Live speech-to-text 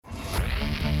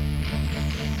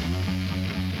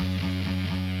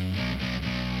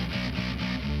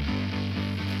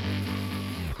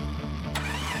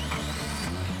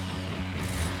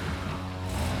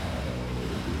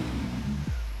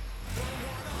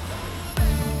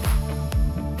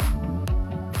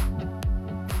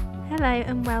Hello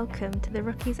and welcome to the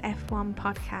Rookies F1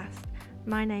 podcast.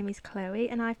 My name is Chloe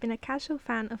and I've been a casual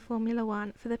fan of Formula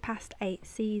One for the past 8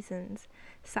 seasons.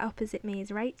 Sat opposite me is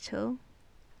Rachel.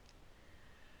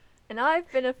 And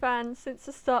I've been a fan since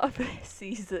the start of this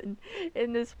season.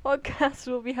 In this podcast,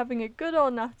 we'll be having a good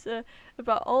old natter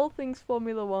about all things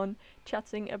Formula One,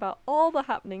 chatting about all the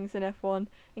happenings in F1,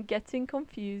 and getting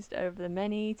confused over the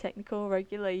many technical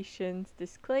regulations.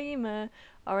 Disclaimer,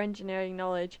 our engineering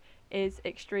knowledge is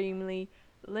extremely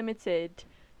limited.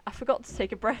 I forgot to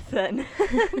take a breath then,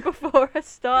 before I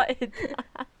started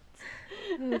that.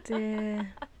 Oh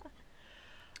dear.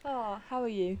 Oh, how are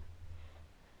you?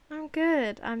 I'm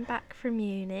good. I'm back from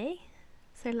uni.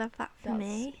 So love that for That's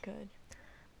me. good.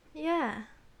 Yeah.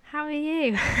 How are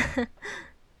you?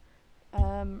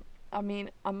 I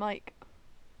mean, I'm like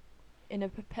in a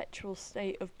perpetual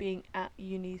state of being at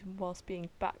uni whilst being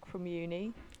back from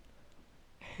uni.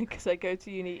 Because I go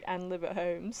to uni and live at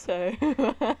home, so you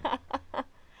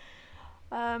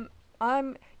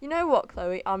know what,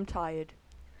 Chloe? I'm tired.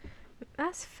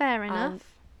 That's fair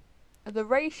enough. The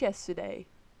race yesterday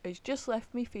has just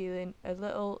left me feeling a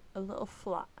little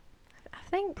flat. I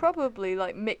think... Probably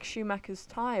like Mick Schumacher's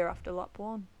tyre after lap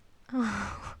 1.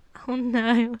 Oh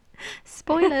no.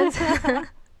 Spoilers.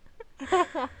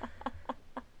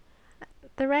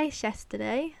 The race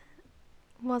yesterday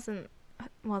wasn't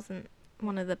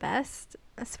one of the best,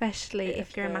 especially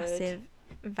if you're a massive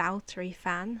Valtteri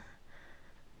fan.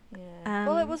 Yeah.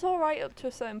 Well, it was all right up to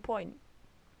a certain point,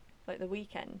 like the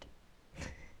weekend.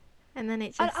 And then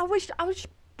it just... I was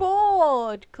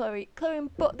bored, Chloe.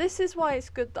 But this is why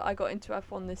it's good that I got into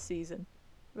F1 this season,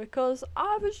 because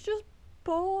I was just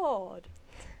bored.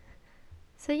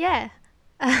 So yeah,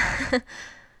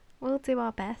 we'll do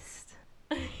our best.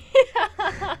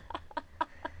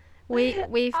 We've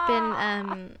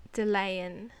been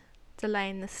delaying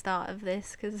the start of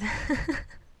this because I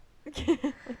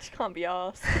just can't be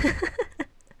arsed.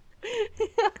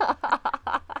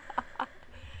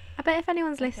 I bet if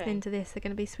anyone's listening to this, they're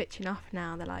going to be switching off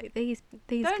now. They're like, these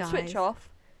Don't guys.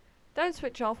 Don't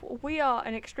switch off. We are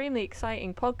an extremely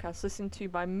exciting podcast listened to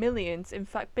by millions. In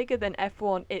fact, bigger than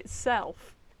F1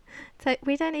 itself. So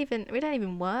we don't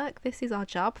even work. This is our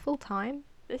job full time.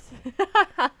 This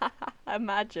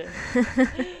imagine.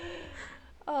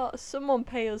 Oh, someone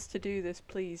pay us to do this,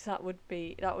 please. That would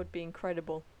be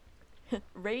incredible.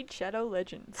 Raid Shadow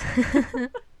Legends.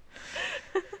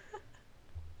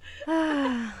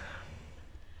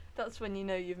 That's when you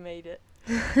know you've made it.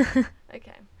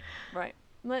 Okay, right.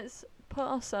 Let's put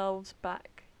ourselves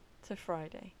back to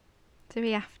Friday. Do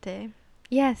we have to?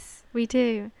 Yes, we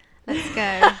do. Let's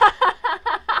go.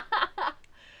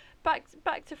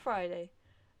 Back to Friday.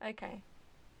 Okay.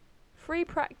 Free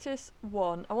practice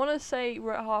 1. I want to say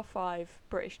we're at 5:30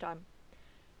 British time.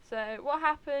 So what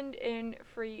happened in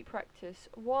free practice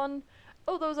 1?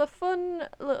 Oh, there was a fun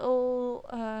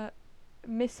little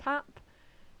mishap.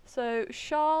 So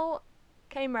Charles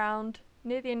came round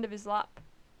near the end of his lap,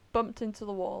 bumped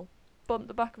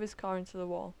the back of his car into the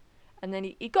wall, and then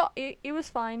he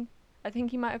was fine. I think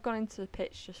he might have gone into the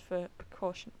pitch just for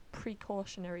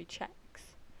precautionary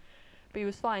checks, but he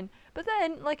was fine. But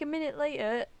then, like a minute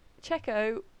later,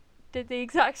 Checo did the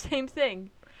exact same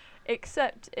thing,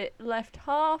 except it left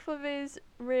half of his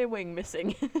rear wing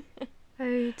missing.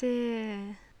 Oh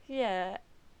dear. Yeah,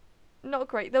 not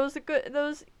great. There was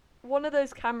one of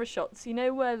those camera shots, you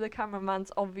know, where the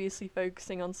cameraman's obviously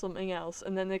focusing on something else,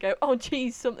 and then they go, "Oh,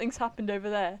 geez, something's happened over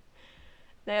there."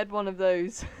 They had one of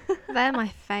those. They're my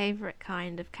favourite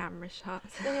kind of camera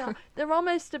shots. They are. They're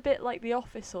almost a bit like The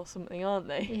Office or something, aren't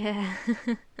they? Yeah.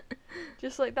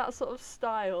 Just like that sort of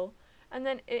style. And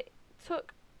then it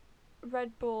took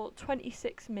Red Bull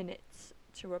 26 minutes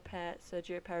to repair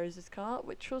Sergio Perez's car,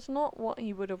 which was not what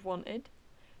he would have wanted,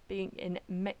 being in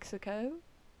Mexico,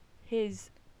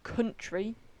 his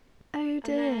country. Oh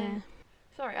dear.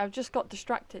 Sorry, I've just got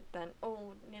distracted then.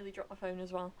 Oh, nearly dropped my phone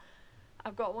as well.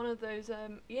 I've got one of those,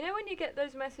 you know when you get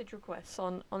those message requests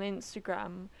on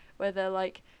Instagram where they're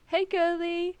like, "Hey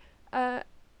girlie,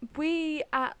 we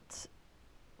at,"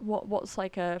 what's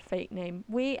like a fake name?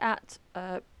 "We at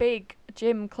Big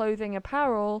Gym Clothing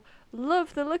Apparel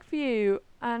love the look of you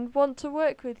and want to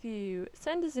work with you.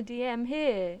 Send us a DM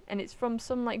here." And it's from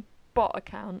some like bot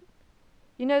account.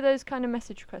 You know those kind of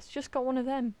message requests? Just got one of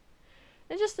them.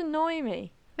 They just annoy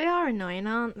me. They are annoying,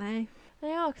 aren't they?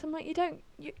 They are, because I'm like, you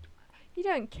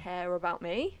don't care about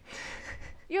me.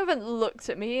 You haven't looked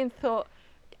at me and thought,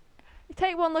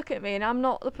 take one look at me and I'm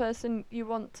not the person you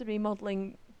want to be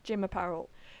modelling gym apparel.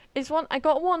 I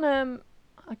got one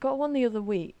the other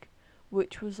week,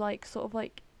 which was like sort of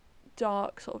like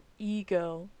dark sort of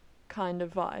e-girl kind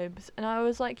of vibes. And I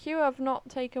was like, you have not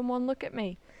taken one look at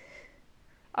me.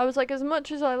 I was like, as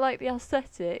much as I like the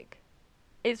aesthetic,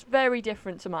 it's very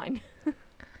different to mine.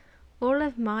 All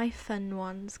of my fun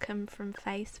ones come from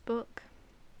Facebook.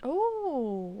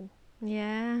 Oh,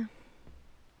 Yeah.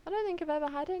 I don't think I've ever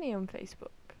had any on Facebook.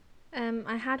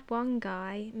 I had one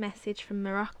guy message from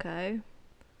Morocco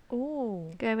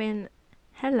Oh. going,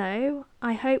 "Hello,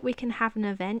 I hope we can have an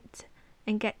event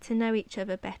and get to know each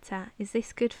other better. Is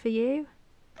this good for you?"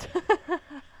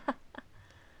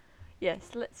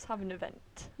 Yes, let's have an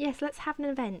event. Yes, let's have an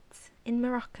event in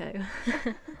Morocco.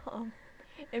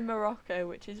 In Morocco,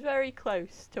 which is very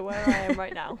close to where I am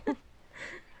right now.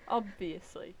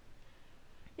 Obviously.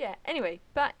 Yeah, anyway,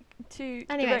 back to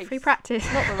the race. Free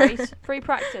practice. Not the race, free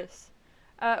practice.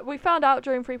 We found out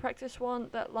during free practice 1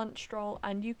 that Lance Stroll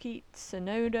and Yuki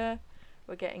Tsunoda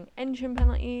were getting engine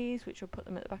penalties, which will put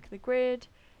them at the back of the grid.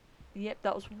 Yep,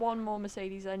 that was one more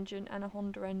Mercedes engine and a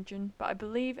Honda engine. But I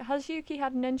believe, has Yuki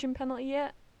had an engine penalty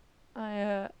yet?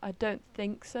 I don't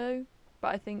think so.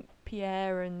 But I think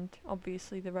Pierre and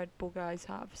obviously the Red Bull guys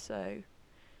have, so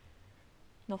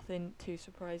nothing too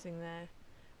surprising there.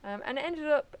 And it ended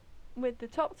up with the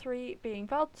top 3 being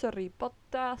Valtteri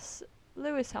Bottas,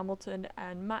 Lewis Hamilton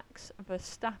and Max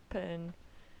Verstappen.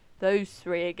 Those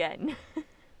 3 again.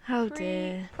 Oh Free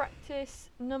dear. practice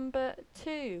number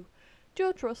 2.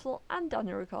 George Russell and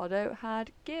Daniel Ricciardo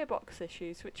had gearbox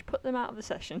issues, which put them out of the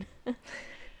session.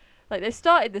 Like, they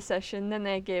started the session, then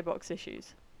they had gearbox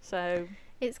issues. So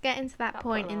It's getting to that That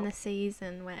point put 'em in the out.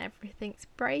 season where everything's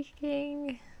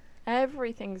breaking.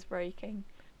 everything's breaking.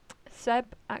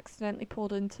 Seb accidentally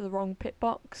pulled into the wrong pit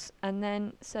box and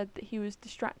then said that he was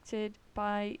distracted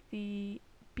by the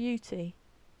beauty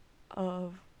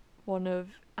of one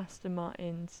of Aston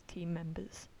Martin's team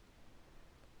members.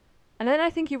 And then I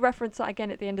think he referenced that again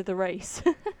at the end of the race.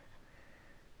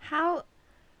 How?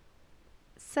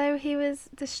 So he was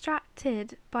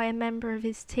distracted by a member of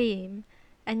his team,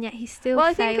 and yet he still Well,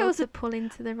 I think it failed was to pull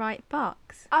into the right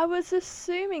box. I was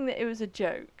assuming that it was a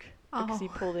joke because he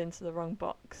Oh. pulled into the wrong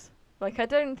box. Like, I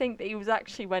don't think that he was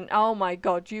actually went, "Oh my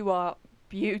god, you are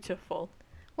beautiful,"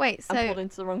 Wait, and so pulled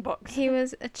into the wrong box. he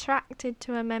was attracted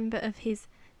to a member of his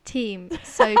team,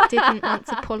 so didn't want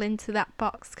to pull into that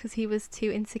box because he was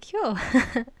too insecure.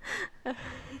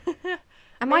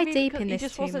 Am I Maybe deep because in he this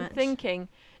just too wasn't much? thinking.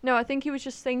 No, I think he was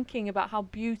just thinking about how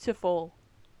beautiful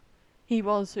he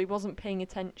was, so he wasn't paying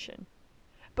attention.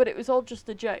 But it was all just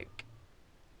a joke,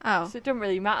 Oh. so it didn't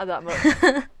really matter that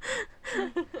much.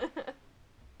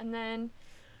 And then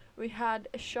we had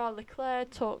Charles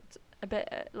Leclerc talked a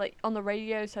bit, like, on the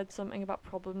radio, said something about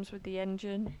problems with the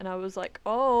engine, and I was like,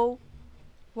 oh,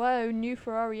 whoa, new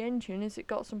Ferrari engine, has it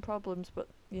got some problems? But,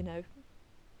 you know,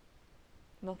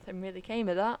 nothing really came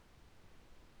of that.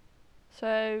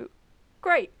 So,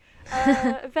 great.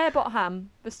 Verbotham,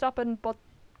 Verstappen,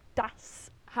 Bottas,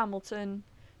 Hamilton,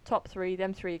 top 3,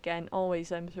 them 3 again, always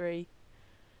them 3.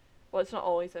 Well, it's not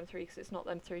always them 3 because it's not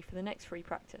them 3 for the next free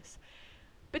practice.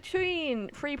 Between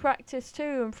free practice 2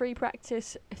 and free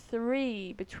practice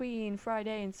 3, between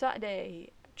Friday and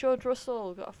Saturday, George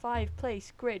Russell got a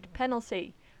 5-place grid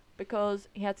penalty because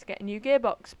he had to get a new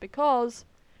gearbox because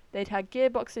they'd had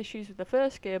gearbox issues with the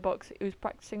first gearbox he was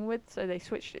practicing with, so they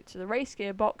switched it to the race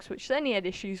gearbox, which then he had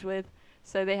issues with,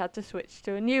 so they had to switch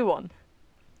to a new one,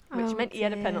 which meant he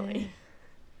had a penalty.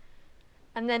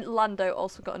 And then Lando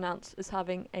also got announced as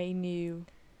having a new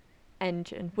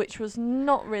engine, which was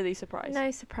not really surprising.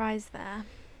 No surprise there.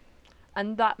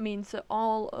 And that means that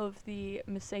all of the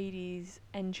Mercedes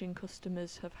engine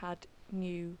customers have had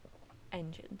new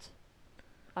engines,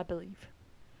 I believe.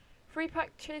 Free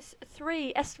practice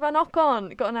 3, Esteban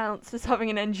Ocon got announced as having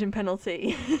an engine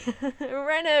penalty.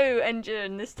 Renault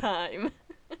engine this time.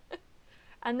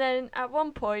 And then at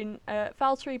one point,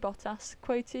 Valtteri Bottas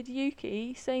quoted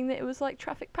Yuki saying that it was like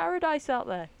traffic paradise out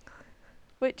there,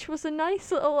 which was a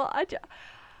nice little... I don't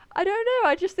know,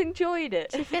 I just enjoyed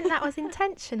it. Do you think that was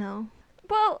intentional?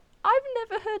 Well, I've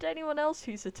never heard anyone else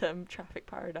use the term traffic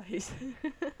paradise.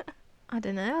 I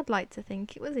don't know. I'd like to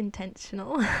think it was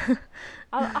intentional.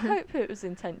 I hope it was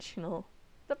intentional.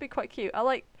 That'd be quite cute.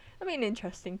 That'd be an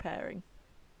interesting pairing.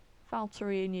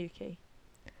 Valtteri and Yuki.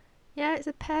 Yeah, it's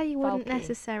a pair you wouldn't Valky.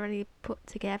 necessarily put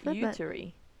together, but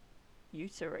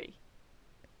Uteri.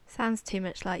 sounds too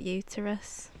much like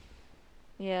uterus.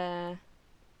 Yeah.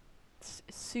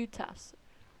 Sutas.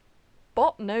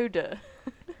 Botnoda.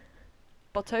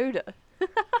 Botoda.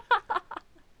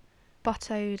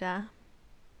 Botoda.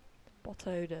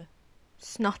 Botoda.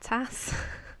 Snotass.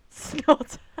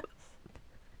 Snot.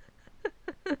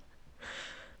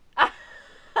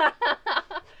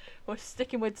 We're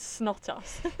sticking with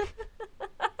Snottos.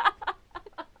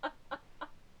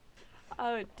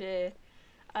 Oh dear.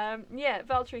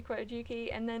 Valtteri quoted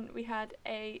Yuki, and then we had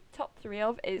a top three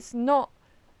of. It's not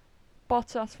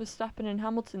Bottas, Verstappen, and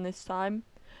Hamilton this time.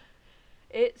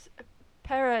 It's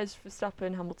Perez,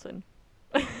 Verstappen, Hamilton.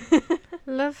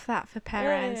 Love that for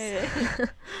Perez. Yay.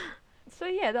 So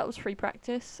yeah, that was free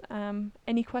practice.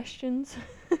 Any questions?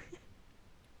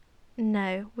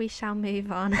 No, we shall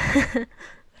move on.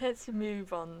 Let's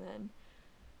move on then.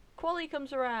 Quali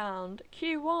comes around.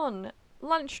 Q1,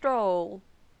 Lance Stroll,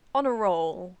 on a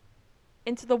roll,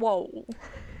 into the wall.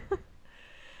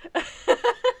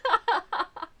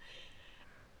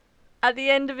 At the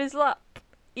end of his lap,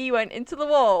 he went into the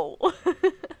wall.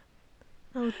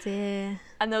 Oh dear.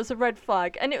 And there was a red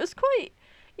flag, and it was quite.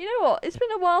 You know what? It's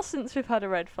been a while since we've had a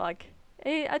red flag.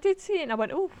 I did see it, and I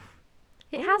went, "Oof."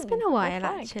 It has been a red while,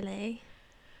 flag. actually.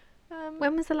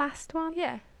 When was the last one?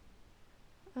 Yeah.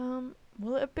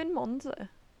 Will it have been Monza?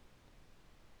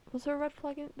 Was there a red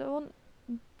flag in the one?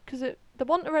 Because there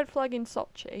wasn't a red flag in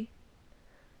Sochi.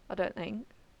 I don't think.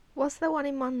 Was there one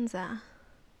in Monza?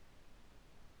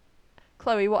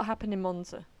 Chloe, what happened in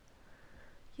Monza?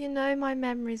 You know my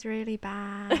memory's really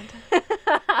bad.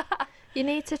 You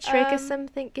need to trigger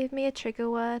something. Give me a trigger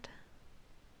word.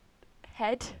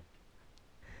 Head.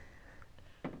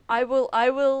 I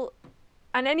will,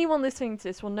 and anyone listening to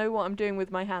this will know what I'm doing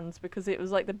with my hands because it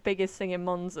was like the biggest thing in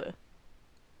Monza.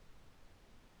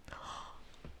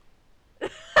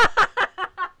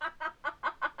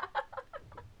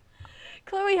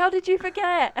 Chloe, how did you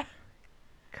forget?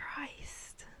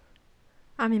 Christ.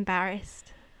 I'm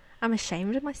embarrassed. I'm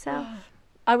ashamed of myself.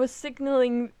 I was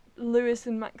signalling Lewis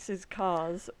and Max's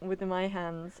cars with my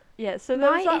hands. Yeah, so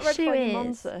there was My that red issue flag in is,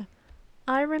 Monza.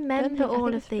 I remember I all think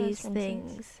of it's the first these one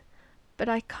since. things, but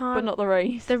I can't. But not the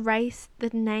race. The race,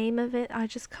 the name of it, I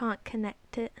just can't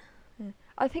connect it. Yeah.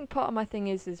 I think part of my thing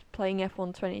is playing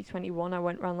F1 2021. I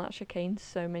went around that chicane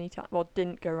so many times. Well,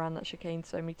 didn't go around that chicane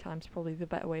so many times. Probably the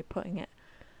better way of putting it.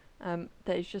 That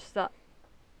it's just that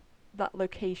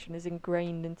location is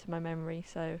ingrained into my memory.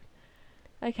 So,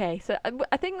 okay. So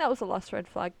I think that was the last red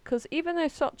flag because even though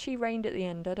Sochi rained at the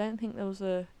end, I don't think there was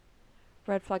a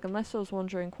red flag unless there was one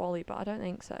during quali. But I don't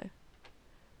think so.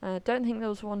 I don't think there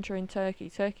was one during Turkey.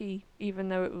 Turkey, even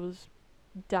though it was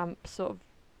damp, sort of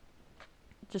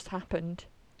just happened.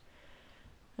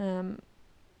 And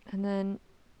then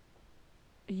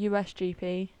US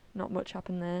GP, not much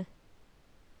happened there.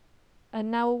 And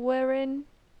now we're in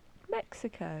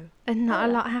Mexico. And not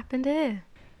a lot happened here.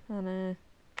 I know.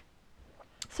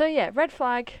 So yeah, red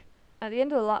flag at the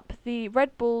end of the lap. The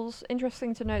Red Bulls,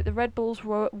 interesting to note, the Red Bulls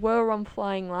were on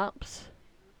flying laps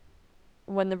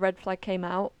when the red flag came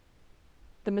out.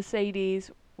 The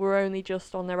Mercedes were only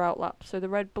just on their out lap. So the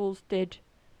Red Bulls did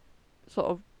sort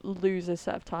of lose a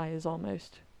set of tyres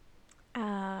almost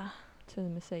to the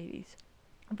Mercedes.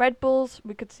 Red Bulls,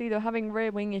 we could see they were having rear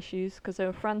wing issues because they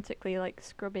were frantically like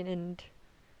scrubbing and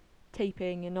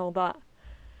taping and all that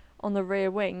on the rear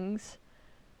wings.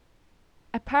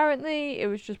 Apparently it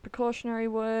was just precautionary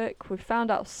work. We've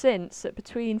found out since that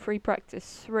between free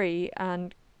practice 3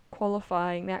 and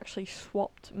qualifying they actually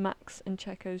swapped Max and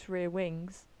Checo's rear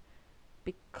wings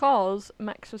because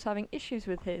Max was having issues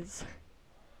with his.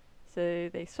 So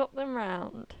they swapped them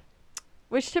round.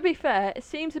 Which, to be fair, it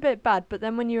seems a bit bad, but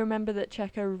then when you remember that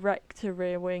Checo wrecked a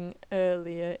rear wing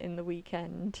earlier in the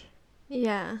weekend.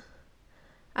 Yeah.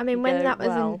 I mean, when that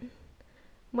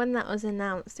was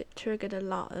announced, it triggered a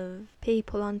lot of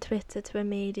people on Twitter to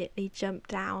immediately jump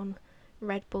down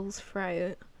Red Bull's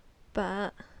throat.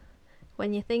 But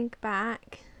when you think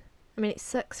back, I mean, it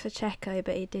sucks for Checo,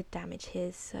 but he did damage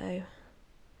his, so...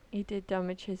 He did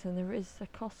damage his, and there is a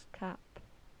cost cap.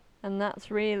 And that's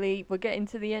really, we're getting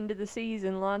to the end of the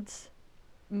season, lads.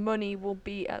 Money will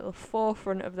be at the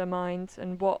forefront of their minds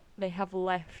and what they have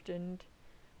left and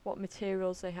what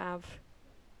materials they have.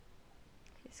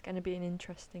 It's going to be an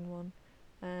interesting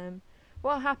one.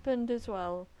 What happened as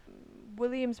well,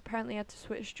 Williams apparently had to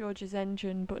switch George's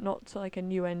engine, but not to like a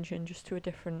new engine, just to a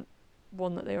different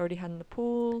one that they already had in the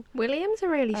pool. Williams are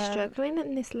really struggling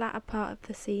in this latter part of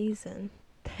the season.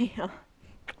 They are.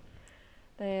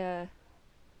 They are.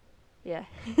 Yeah.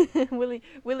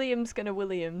 Williams gonna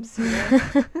Williams. You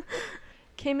know?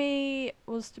 Kimi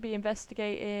was to be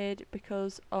investigated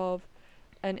because of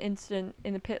an incident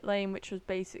in the pit lane, which was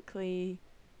basically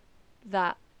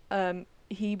that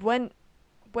he went,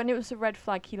 when it was a red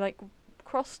flag, he like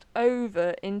crossed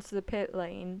over into the pit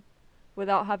lane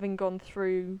without having gone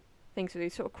through things. So he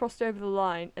sort of crossed over the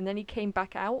line and then he came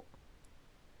back out.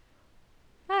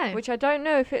 Oh. Which I don't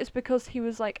know if it was because he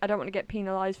was like, I don't want to get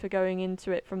penalised for going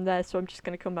into it from there, so I'm just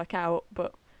going to come back out.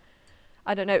 But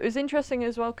I don't know. It was interesting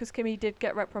as well because Kimi did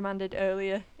get reprimanded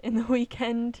earlier in the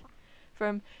weekend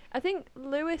from, I think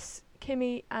Lewis,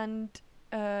 Kimi and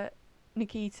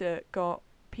Nikita got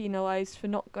penalised for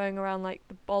not going around like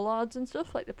the bollards and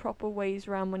stuff, like the proper ways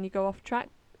around when you go off track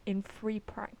in free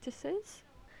practices.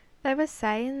 They were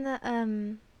saying that,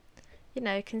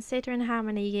 considering how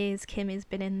many years Kimi's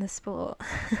been in the sport,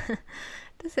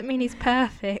 doesn't mean he's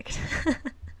perfect.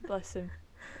 Bless him.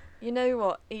 You know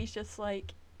what? He's just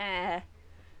like,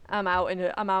 I'm out in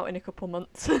a couple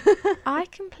months. I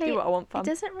completely. Do what I want, fam. It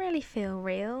doesn't really feel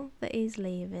real that he's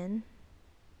leaving.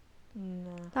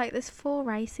 No. Like, there's 4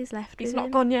 races left. He's with not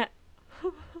him. gone yet.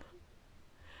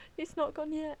 He's not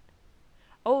gone yet.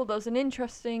 Oh, there's an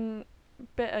interesting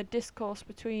bit of discourse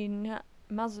between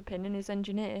Mazepin and his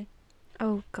engineer.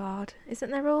 Oh God,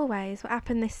 isn't there always? What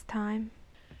happened this time?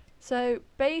 So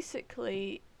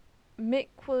basically, Mick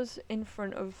was in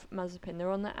front of Mazepin. They're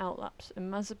on the outlaps,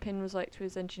 and Mazepin was like to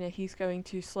his engineer, "He's going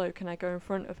too slow. Can I go in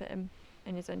front of him?"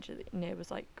 And his engineer was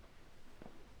like,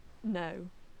 "No."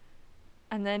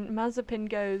 And then Mazepin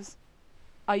goes,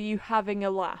 "Are you having a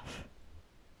laugh?"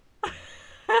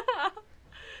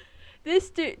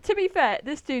 This dude, to be fair,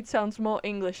 this dude sounds more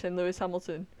English than Lewis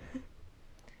Hamilton.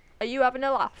 Are you having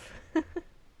a laugh?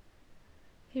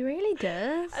 He really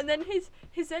does. And then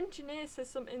his engineer says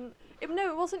something. No,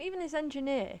 it wasn't even his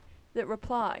engineer that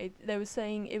replied. They were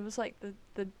saying it was like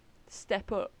the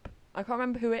step up. I can't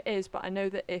remember who it is, but I know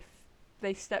that if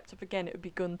they stepped up again, it would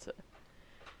be Gunter,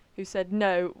 who said,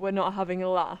 "No, we're not having a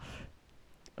laugh."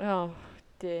 Oh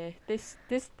dear, this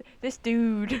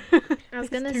dude. I was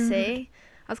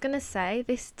gonna say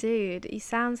this dude. He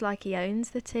sounds like he owns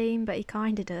the team, but he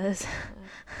kind of does.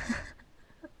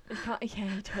 He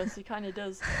does. He kind of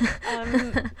does.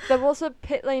 There was a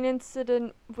pit lane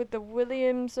incident with the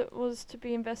Williams that was to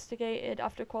be investigated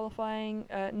after qualifying.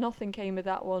 Nothing came of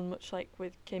that one, much like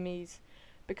with Kimi's,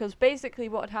 because basically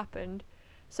what had happened.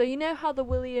 So you know how the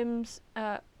Williams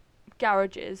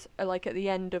garages are like at the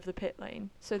end of the pit lane,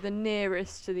 so the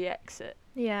nearest to the exit.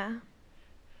 Yeah.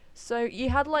 So you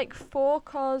had like 4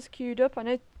 cars queued up. I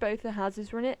know both the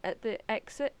Hazes run it at the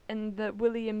exit, and the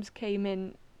Williams came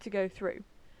in to go through.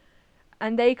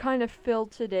 And they kind of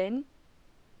filtered in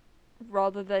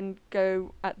rather than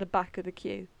go at the back of the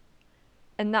queue.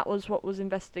 And that was what was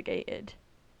investigated.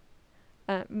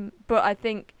 But I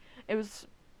think it was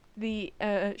the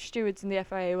stewards and the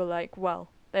FIA were like, well,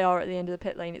 they are at the end of the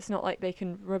pit lane. It's not like they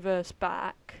can reverse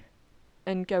back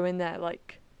and go in there.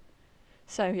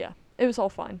 So, yeah, it was all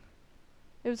fine.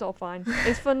 It was all fine.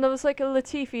 It's fun. There was like a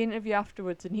Latifi interview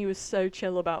afterwards, and he was so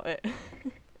chill about it.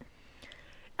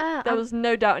 There was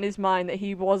no doubt in his mind that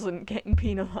he wasn't getting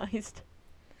penalised.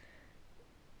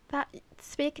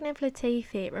 Speaking of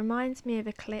Latifi, it reminds me of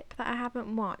a clip that I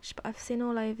haven't watched, but I've seen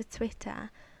all over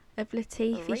Twitter of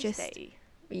Latifi just... Day.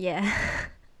 Yeah.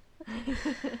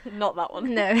 Not that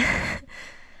one. No.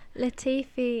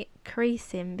 Latifi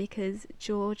creasing because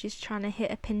George is trying to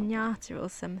hit a piñata or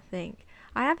something.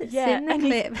 I haven't seen the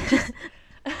clip.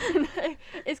 No,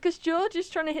 it's because George is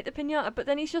trying to hit the piñata, but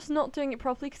then he's just not doing it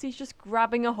properly because he's just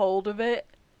grabbing a hold of it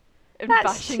and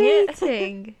bashing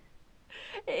cheating.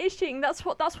 It is cheating. That's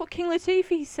what King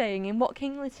Latifi's saying, and what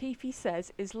King Latifi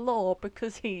says is law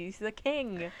because he's the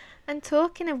king. And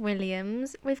talking of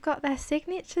Williams, we've got their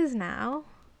signatures now.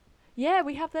 Yeah,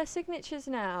 we have their signatures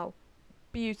now.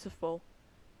 Beautiful.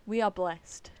 We are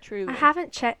blessed, truly. I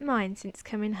haven't checked mine since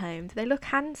coming home. Do they look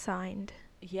hand-signed?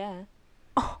 Yeah.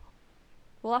 Oh.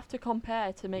 We'll have to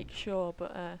compare to make sure,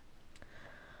 but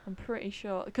I'm pretty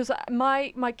sure because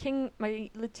my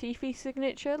Latifi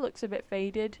signature looks a bit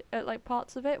faded at like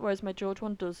parts of it, whereas my George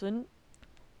one doesn't.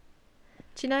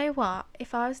 Do you know what?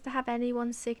 If I was to have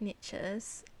anyone's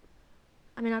signatures,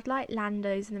 I mean, I'd like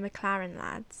Lando's and the McLaren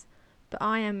lads, but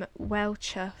I am well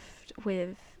chuffed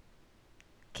with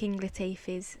King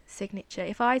Latifi's signature.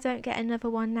 If I don't get another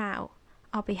one now,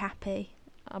 I'll be happy.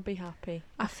 I'll be happy.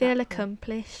 I feel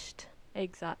accomplished.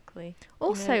 Exactly.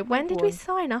 Also, when did we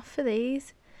sign off for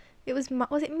these? It was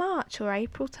it March or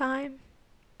April time?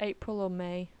 April or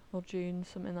May or June,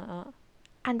 something like that.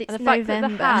 And it's and the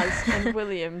November. fact that the Haas and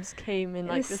Williams came in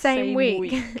like the same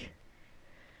week.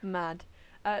 Mad.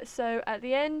 So at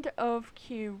the end of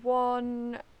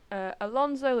Q1,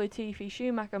 Alonso, Latifi,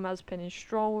 Schumacher, Mazepin and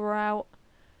Stroll were out.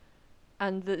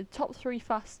 And the top 3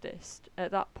 fastest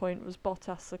at that point was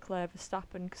Bottas, Leclerc,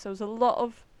 Verstappen, because there was a lot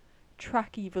of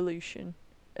track evolution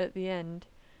at the end.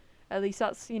 At least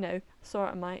that's, saw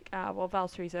it on Mike. Well,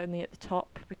 Valtteri's only at the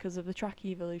top because of the track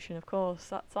evolution, of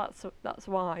course. That's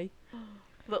why.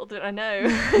 Little did I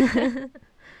know.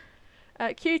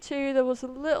 At Q2, there was a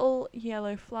little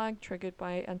yellow flag triggered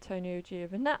by Antonio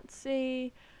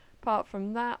Giovinazzi. Apart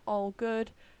from that, all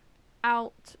good.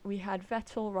 Out, we had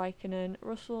Vettel, Raikkonen,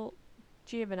 Russell,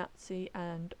 Giovinazzi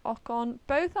and Ocon.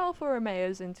 Both Alfa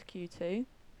Romeos into Q2.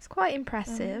 It's quite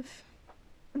impressive.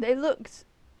 They looked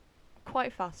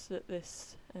quite fast at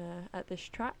this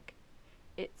track.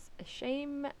 It's a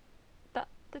shame that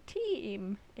the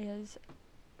team is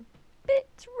a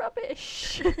bit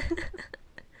rubbish.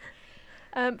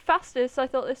 Fastest, I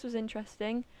thought this was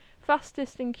interesting.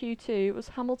 Fastest in Q2 was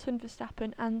Hamilton,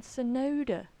 Verstappen and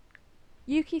Tsunoda.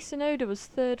 Yuki Tsunoda was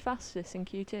third fastest in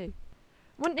Q2.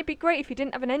 Wouldn't it be great if he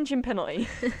didn't have an engine penalty?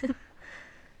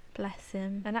 Bless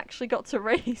him. And actually got to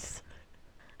race.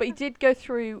 But he did go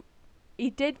through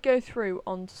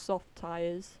on soft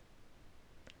tyres,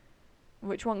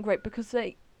 which wasn't great because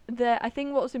I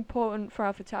think what was important for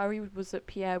AlphaTauri was that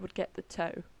Pierre would get the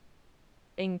toe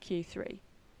in Q3.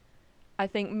 I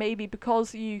think maybe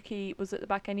because Yuki was at the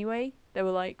back anyway, they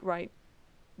were like, right,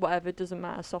 whatever, doesn't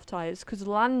matter, soft tyres. Because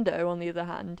Lando, on the other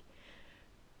hand,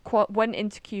 went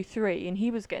into Q3 and he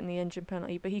was getting the engine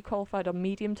penalty, but he qualified on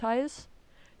medium tyres.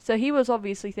 So he was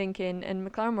obviously thinking, and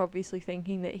McLaren were obviously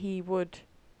thinking, that he would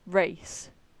race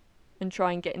and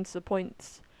try and get into the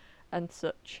points and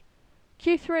such.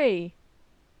 Q3,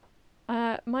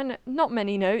 not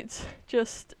many notes,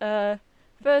 just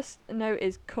first note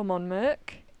is come on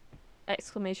Merc!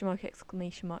 Exclamation mark,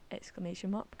 exclamation mark,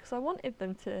 exclamation mark, because I wanted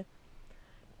them to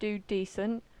do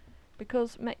decent,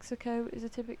 because Mexico is a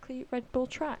typically Red Bull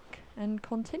track and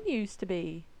continues to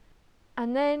be.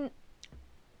 And then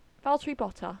Valtteri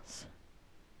Bottas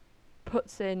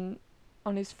puts in,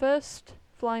 on his first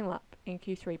flying lap in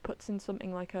Q3, puts in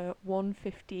something like a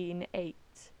 1:15.8.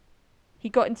 He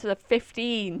got into the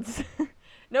 15s.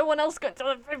 No one else got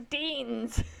into the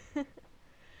 15s.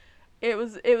 It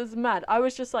was mad. I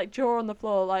was just like jaw on the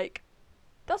floor, like,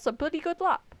 that's a bloody good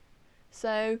lap.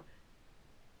 So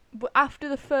after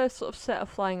the first sort of set of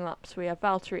flying laps, we have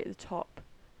Valtteri at the top,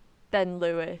 then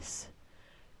Lewis,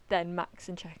 then Max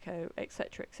and Checo,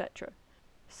 etc., etc.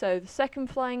 So the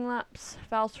second flying laps,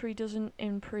 Valtteri doesn't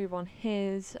improve on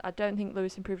his. I don't think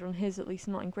Lewis improved on his, at least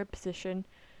not in grid position.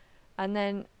 And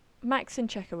then Max and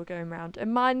Checo were going round.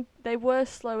 And mine, they were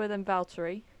slower than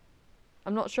Valtteri.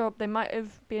 I'm not sure, they might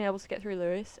have been able to get through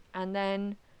Lewis. And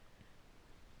then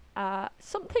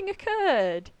something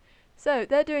occurred. So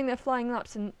they're doing their flying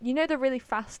laps, and you know the really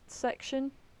fast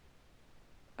section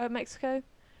at Mexico?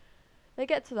 They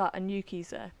get to that and Yuki's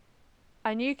there.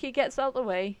 And Yuki gets out of the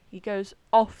way, he goes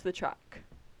off the track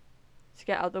to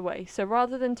get out of the way. So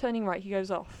rather than turning right, he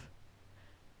goes off.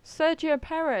 Sergio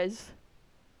Perez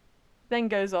then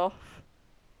goes off,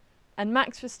 and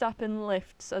Max Verstappen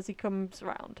lifts as he comes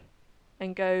round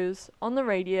and goes on the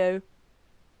radio,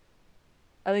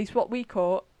 at least what we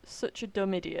caught, such a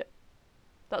dumb idiot.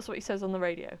 That's what he says on the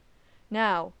radio.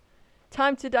 Now,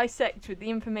 time to dissect with the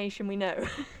information we know.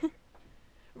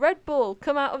 Red Bull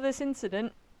come out of this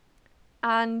incident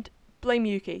and blame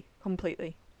Yuki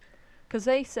completely. Because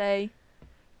they say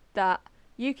that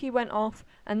Yuki went off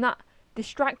and that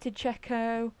distracted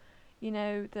Checo, you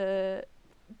know, the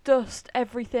dust,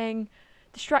 everything,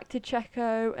 distracted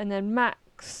Checo, and then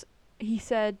Max, he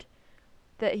said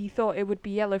that he thought it would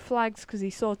be yellow flags because he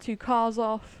saw two cars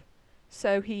off,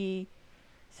 so he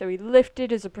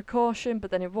lifted as a precaution, but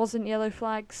then it wasn't yellow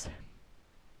flags.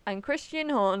 And Christian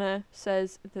Horner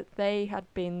says that they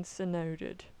had been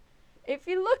Tsunoda'd. If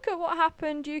you look at what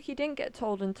happened, Yuki didn't get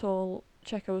told until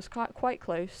Checo was quite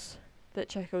close that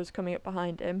Checo was coming up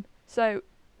behind him. So,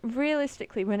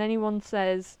 realistically, when anyone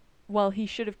says, well, he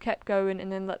should have kept going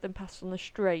and then let them pass on the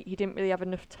straight, he didn't really have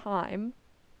enough time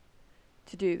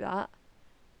to do that.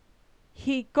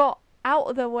 He got out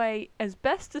of their way as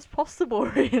best as possible,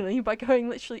 really, by going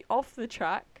literally off the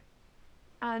track.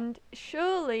 And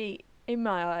surely, in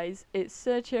my eyes, it's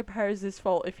Sergio Perez's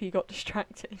fault if he got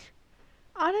distracted.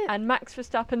 And Max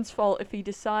Verstappen's fault if he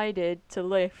decided to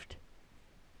lift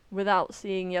without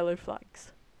seeing yellow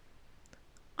flags.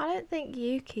 I don't think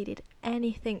Yuki did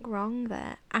anything wrong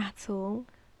there at all.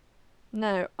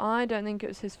 No, I don't think it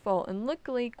was his fault. And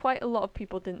luckily, quite a lot of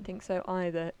people didn't think so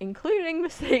either, including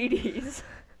Mercedes,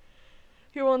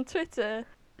 who on Twitter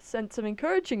sent some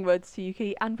encouraging words to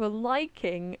Yuki and were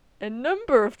liking a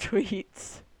number of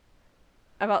tweets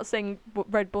about saying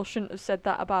Red Bull shouldn't have said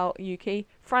that about Yuki.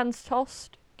 Franz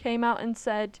Tost came out and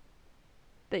said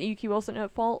that Yuki wasn't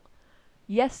at fault.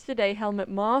 Yesterday, Helmut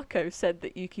Marko said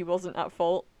that Yuki wasn't at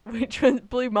fault, which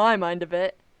blew my mind a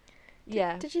bit.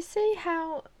 Yeah. Did you see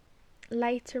how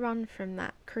later on from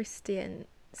that, Christian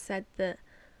said that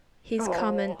his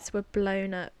comments were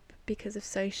blown up because of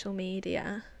social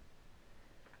media.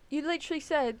 You literally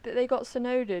said that they got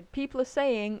synoded. People are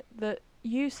saying that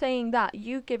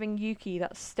you giving Yuki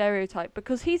that stereotype,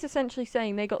 because he's essentially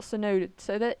saying they got synoded.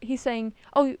 So that he's saying,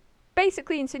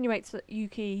 basically insinuates that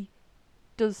Yuki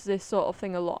does this sort of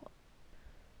thing a lot.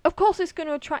 Of course it's going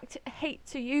to attract hate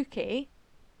to Yuki.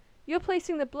 You're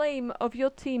placing the blame of your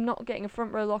team not getting a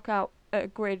front row lockout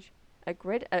at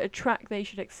a track they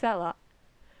should excel at,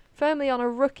 firmly on a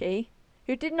rookie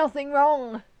who did nothing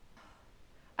wrong.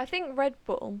 I think Red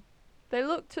Bull, they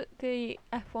looked at the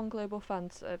F1 Global Fan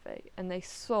Survey and they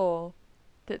saw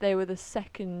that they were the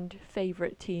second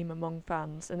favourite team among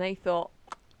fans, and they thought,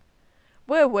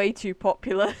 we're way too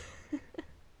popular.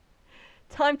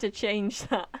 Time to change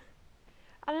that.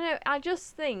 I don't know, I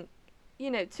just think,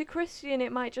 to Christian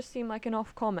it might just seem like an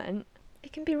off comment.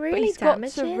 It can be really but he's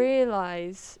damaging. got to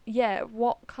realise,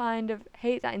 what kind of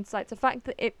hate that incites. The fact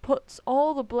that it puts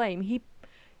all the blame, he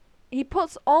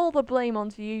puts all the blame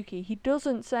onto Yuki. He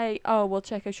doesn't say,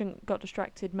 Checo shouldn't have got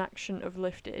distracted, Max shouldn't have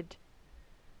lifted.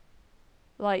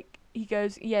 Like, he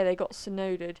goes, they got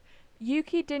synoded.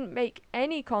 Yuki didn't make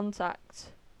any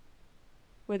contact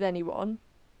with anyone,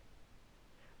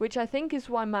 which I think is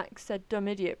why Max said dumb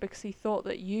idiot, because he thought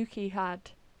that Yuki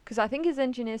had... Because I think his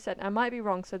engineer said, I might be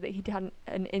wrong, said that he'd had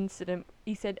an incident.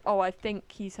 He said, I think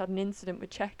he's had an incident with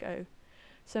Checo.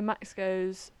 So Max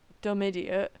goes, dumb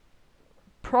idiot,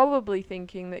 probably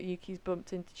thinking that Yuki's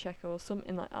bumped into Checo or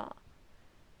something like that.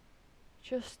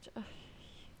 Just,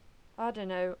 I don't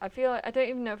know. I feel like I don't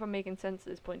even know if I'm making sense at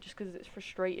this point, just because it's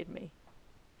frustrated me.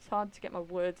 It's hard to get my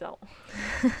words out.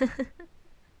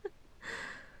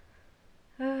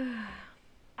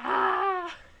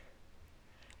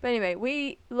 But anyway,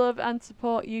 we love and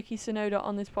support Yuki Tsunoda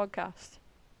on this podcast.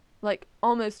 Like,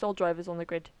 almost all drivers on the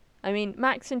grid. I mean,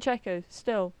 Max and Checo,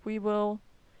 still, we will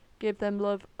give them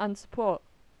love and support.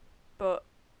 But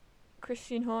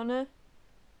Christian Horner,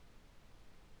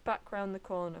 back round the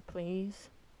corner, please.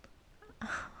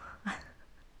 I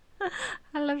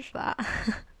love that.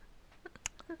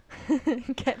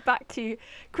 Get back to you.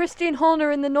 Christian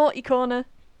Horner in the naughty corner.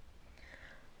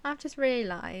 I've just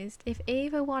realised, if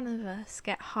either one of us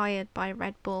get hired by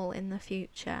Red Bull in the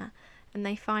future and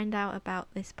they find out about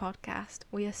this podcast,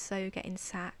 we are so getting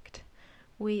sacked.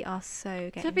 We are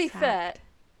so getting sacked. To be fair,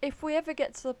 if we ever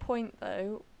get to the point,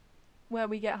 though, where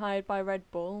we get hired by Red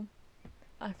Bull,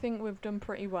 I think we've done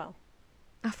pretty well.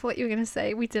 I thought you were going to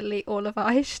say we delete all of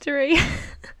our history.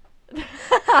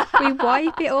 We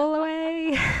wipe it all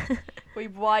away. We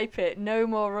wipe it. No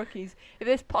more rookies. If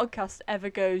this podcast ever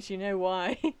goes, you know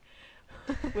why.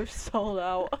 We've sold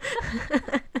out.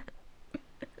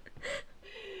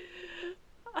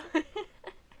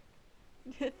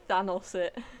 Thanos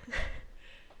it.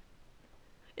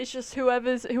 It's just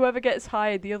whoever gets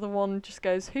hired, the other one just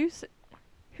goes, Who's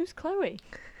Chloe?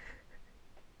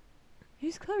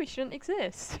 Who's Chloe? She shouldn't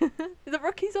exist. The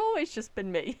rookie's always just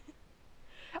been me.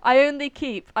 I only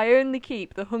keep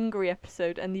the Hungary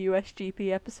episode and the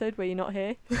USGP episode where you're not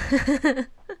here.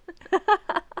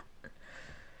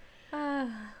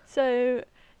 So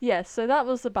that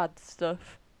was the bad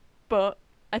stuff. But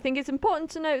I think it's important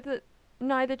to note that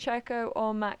neither Checo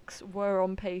or Max were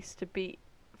on pace to beat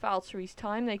Valtteri's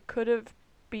time. They could have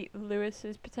beat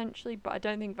Lewis's potentially, but I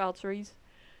don't think Valtteri's.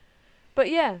 But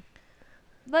yeah,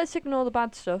 let's ignore the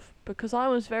bad stuff, because I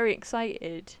was very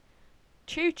excited.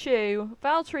 Choo choo,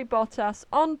 Valtteri Bottas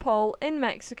on pole in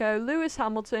Mexico, Lewis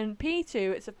Hamilton P2.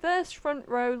 It's the first front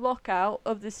row lockout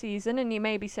of the season, and you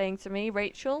may be saying to me,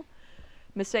 Rachel,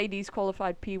 Mercedes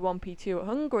qualified P1, P2 at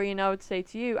Hungary, and I would say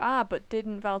to you, but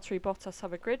didn't Valtteri Bottas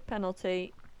have a grid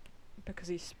penalty because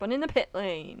he spun in the pit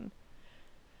lane?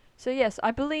 So yes,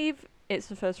 I believe it's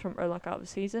the first front row lockout of the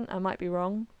season. I might be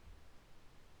wrong.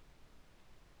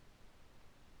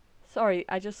 Sorry,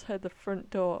 I just heard the front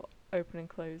door open and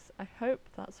close. I hope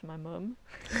that's my mum.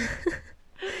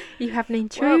 You have an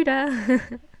intruder. Well,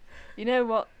 you know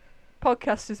what?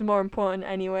 Podcast is more important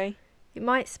anyway. It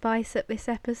might spice up this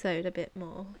episode a bit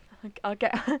more. I'll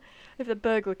get if the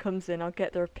burglar comes in, I'll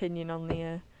get their opinion on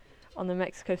the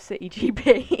Mexico City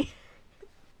GP.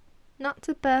 Not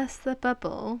to burst the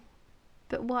bubble,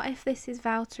 but what if this is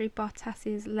Valtteri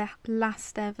Bottas's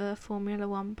last ever Formula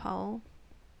One pole?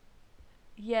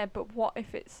 Yeah, but what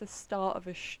if it's the start of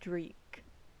a streak?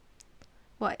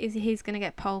 What, is he's going to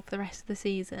get pole for the rest of the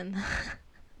season?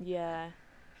 Yeah.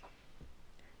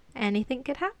 Anything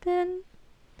could happen.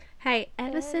 Hey,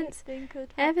 ever since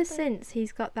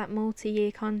he's got that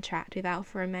multi-year contract with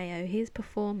Alfa Romeo, his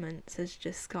performance has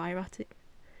just skyrocketed.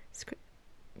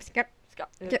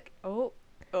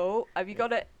 Oh, have you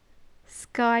got it?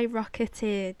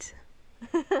 skyrocketed.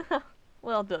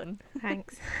 Well done.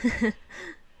 Thanks.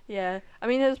 Yeah, I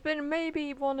mean, there's been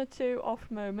maybe one or two off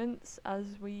moments,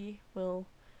 as we will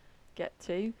get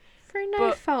to. Through no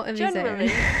But fault of his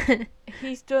generally, own.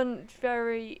 he's done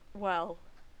very well.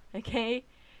 Okay?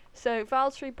 So,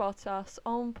 Valtteri Bottas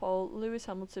on pole, Lewis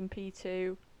Hamilton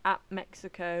P2 at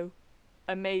Mexico.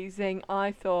 Amazing.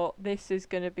 I thought this is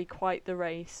going to be quite the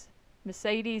race.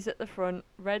 Mercedes at the front,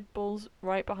 Red Bull's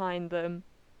right behind them.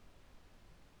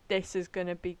 This is going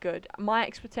to be good.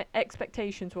 My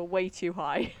expectations were way too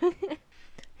high.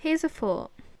 Here's a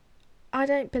thought. I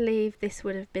don't believe this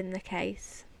would have been the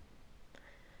case.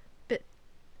 But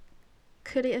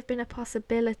could it have been a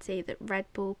possibility that Red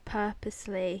Bull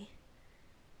purposely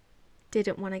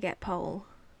didn't want to get pole?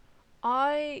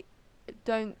 I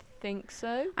don't think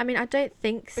so. I mean, I don't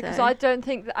think so. Because I don't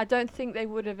think they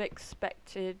would have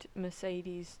expected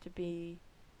Mercedes to be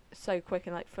so quick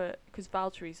and because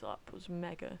Valtteri's lap was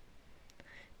mega.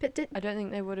 But I don't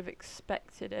think they would have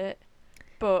expected it,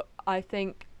 but I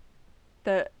think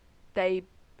that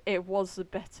it was a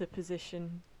better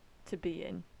position to be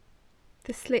in.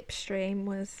 The slipstream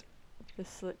was The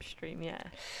slipstream, yeah.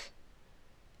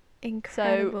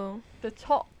 incredible. So the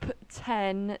top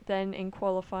 10 then in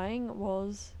qualifying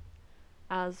was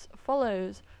as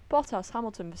follows: Bottas,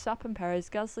 Hamilton, Verstappen, Perez,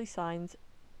 Gasly, Sainz,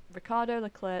 Ricciardo,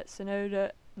 Leclerc,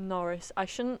 Tsunoda, Norris. I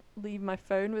shouldn't leave my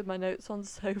phone with my notes on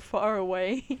so far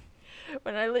away.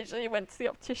 When I literally went to the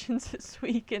opticians this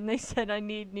week and they said I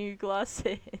need new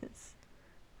glasses.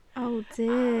 Oh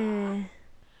dear.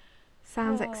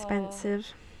 Sounds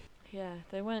expensive. Yeah,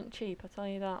 they weren't cheap, I tell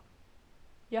you that.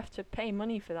 You have to pay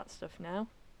money for that stuff now.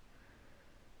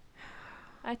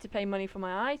 I had to pay money for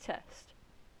my eye test.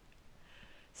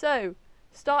 So,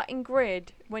 starting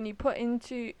grid, when you put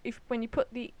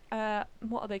the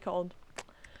what are they called?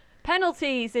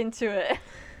 Penalties into it.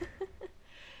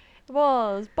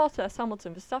 Was Bottas,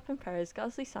 Hamilton, Verstappen, Perez,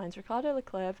 Gasly, Sainz, Ricciardo,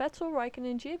 Leclerc, Vettel,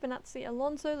 Raikkonen, Giovinazzi,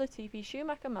 Alonso, Latifi,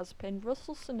 Schumacher, Mazepin,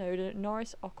 Russell, Tsunoda,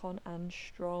 Norris, Ocon and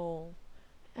Stroll.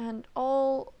 And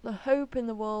all the hope in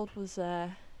the world was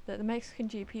there that the Mexican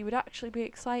GP would actually be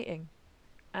exciting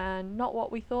and not what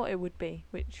we thought it would be,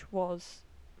 which was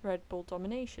Red Bull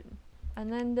domination.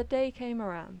 And then the day came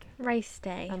around. Race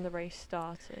day. And the race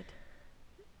started.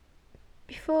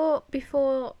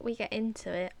 Before we get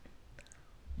into it,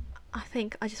 I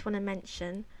think I just want to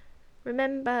mention,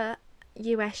 remember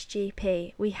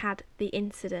USGP, we had the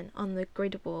incident on the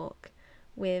grid walk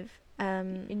with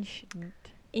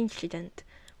incident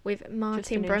with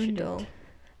Martin Brundle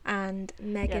and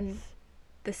Megan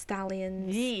the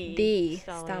Stallion's the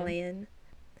Stallion.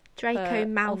 Draco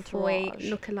Malfoy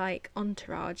lookalike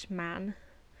entourage man.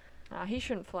 He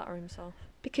shouldn't flatter himself.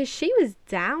 Because she was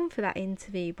down for that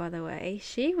interview, by the way.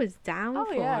 She was down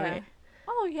for it.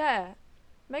 Oh yeah.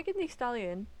 Megan Thee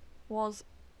Stallion was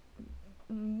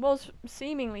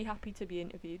seemingly happy to be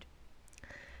interviewed.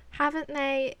 Haven't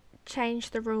they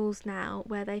changed the rules now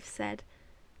where they've said,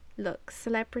 look,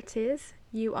 celebrities,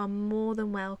 you are more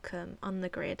than welcome on the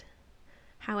grid.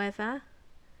 However,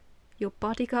 your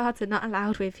bodyguards are not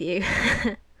allowed with you.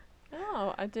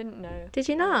 Oh, I didn't know. Did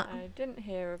you not? I didn't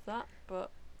hear of that,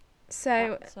 but...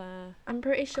 So, I'm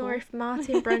pretty sure if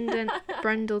Martin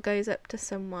Brundle goes up to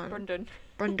someone...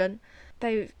 Brundon.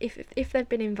 If they've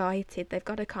been invited, they've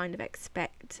got to kind of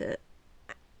expect to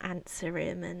answer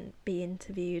him and be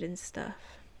interviewed and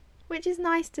stuff. Which is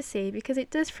nice to see, because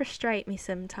it does frustrate me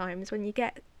sometimes when you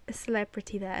get a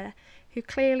celebrity there who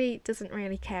clearly doesn't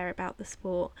really care about the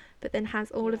sport, but then has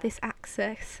all of this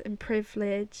access and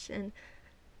privilege and,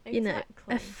 you know,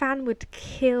 a fan would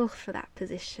kill for that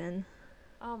position.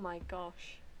 Oh my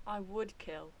gosh, I would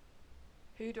kill.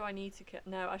 Who do I need to kill?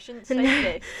 No, I shouldn't say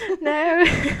this. No.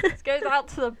 This goes out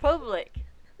to the public.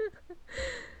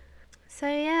 So,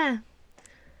 yeah.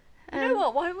 You know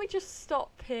what? Why don't we just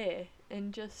stop here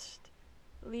and just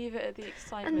leave it at the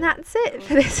excitement? And that's it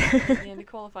for this. At the end of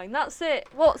qualifying. That's it.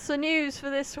 What's the news for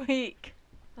this week?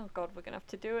 Oh, God, we're going to have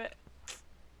to do it.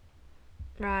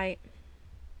 Right.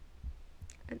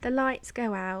 The lights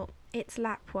go out. It's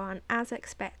lap 1. As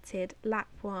expected, lap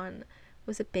 1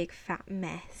 was a big fat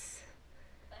mess.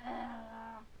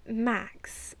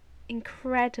 Max,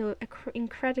 incredibly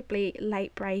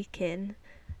late braking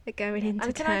going into turn 1.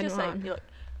 And can I just say, look,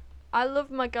 I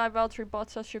love my guy Valtteri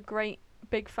Bottas. You're great,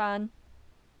 big fan.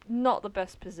 Not the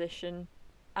best position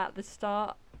at the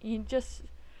start.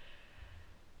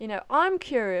 I'm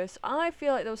curious. I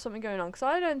feel like there was something going on because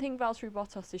I don't think Valtteri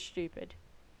Bottas is stupid.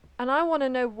 And I want to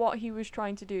know what he was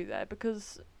trying to do there,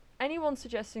 because anyone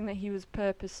suggesting that he was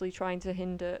purposely trying to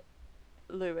hinder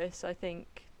Lewis, I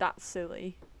think that's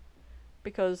silly.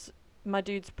 Because my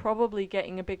dude's probably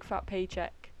getting a big fat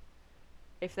paycheck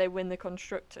if they win the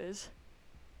constructors.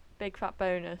 Big fat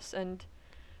bonus, and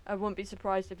I wouldn't be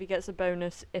surprised if he gets a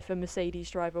bonus if a Mercedes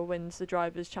driver wins the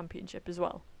Drivers' Championship as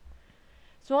well.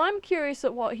 So I'm curious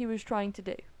at what he was trying to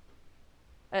do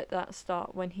at that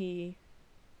start when he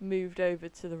moved over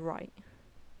to the right.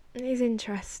 It's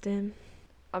interesting.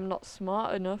 I'm not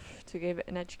smart enough to give it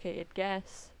an educated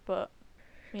guess, but,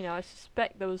 I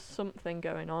suspect there was something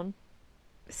going on.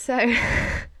 So,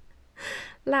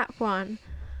 lap 1,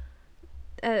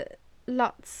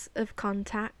 lots of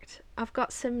contact. I've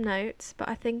got some notes, but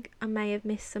I think I may have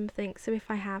missed something, so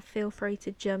if I have, feel free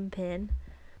to jump in.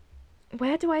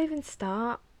 Where do I even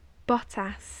start?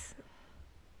 Bottas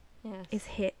is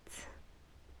hit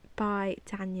by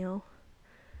Daniel.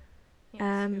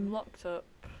 Yes, who locked up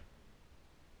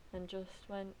and just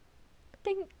went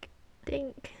dink.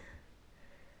 Dink.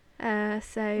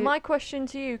 So my question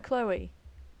to you, Chloe.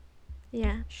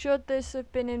 Yeah. Should this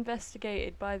have been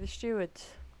investigated by the stewards?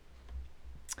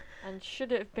 And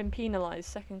should it have been penalised?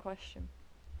 Second question.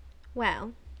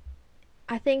 Well,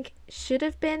 I think should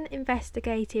have been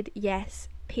investigated, yes.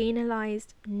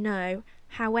 Penalised, no.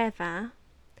 However,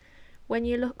 when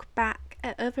you look back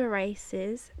at other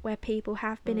races where people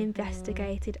have been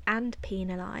investigated and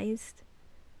penalised,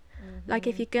 like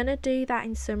if you're going to do that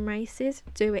in some races,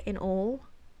 do it in all.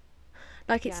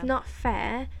 Like it's not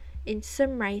fair in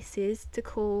some races to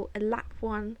call a lap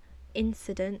 1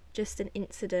 incident just an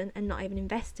incident and not even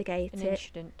investigate it.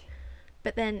 Incident.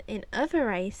 But then in other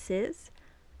races,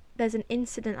 there's an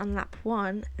incident on lap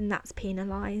 1 and that's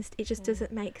penalised. It just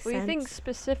doesn't make sense. Well, you think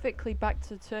specifically back to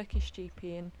the Turkish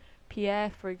GP and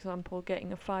Pierre, for example,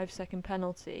 getting a 5-second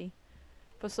penalty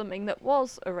for something that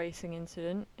was a racing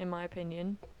incident, in my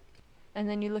opinion. And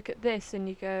then you look at this and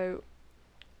you go,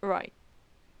 right,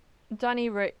 Danny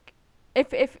Rick,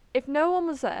 if no one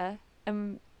was there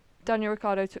and Daniel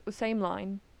Ricciardo took the same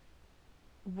line,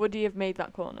 would he have made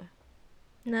that corner?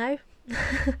 No.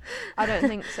 I don't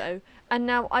think so. And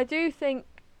now I do think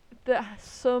that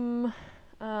some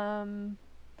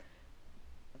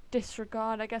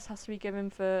disregard, I guess, has to be given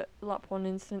for lap 1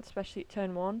 incident, especially at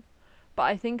turn 1. But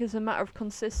I think as a matter of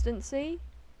consistency,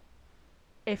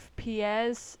 if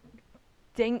Pierre's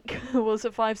dink was a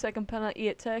 5-second penalty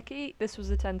at Turkey, this was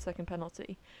a 10-second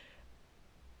penalty.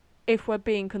 If we're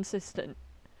being consistent.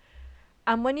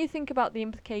 And when you think about the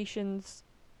implications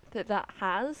that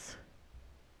has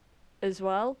as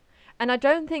well, and I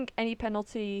don't think any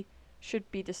penalty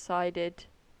should be decided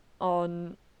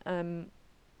on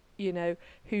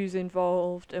who's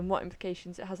involved and what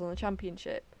implications it has on the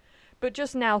championship. But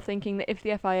just now thinking that if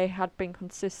the FIA had been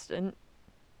consistent,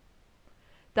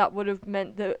 that would have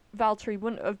meant that Valtteri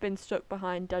wouldn't have been stuck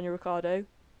behind Daniel Ricciardo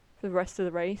for the rest of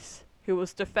the race, who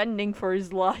was defending for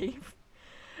his life.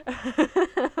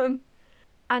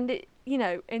 And it,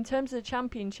 in terms of the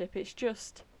championship, it's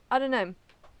just, I don't know.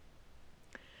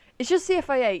 It's just the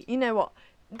FIA. You know what?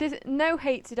 There's no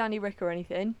hate to Danny Rick or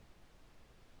anything.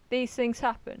 These things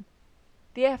happen.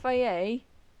 The FIA,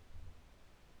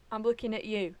 I'm looking at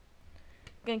you.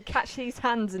 I'm going to catch these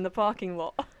hands in the parking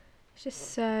lot. It's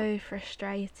just so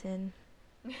frustrating.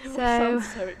 We sound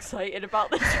so excited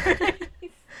about this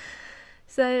race.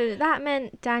 So that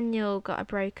meant Daniel got a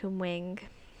broken wing.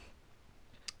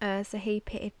 So he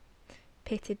pitted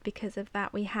because of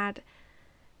that. We had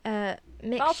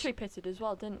Valtteri pitted as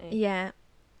well, didn't he? Yeah.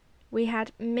 We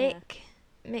had Mick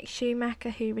Schumacher,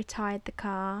 who retired the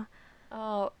car.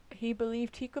 Oh, he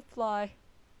believed he could fly.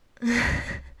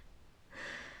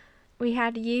 We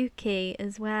had Yuki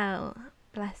as well.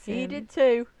 Bless him. He did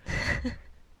too. It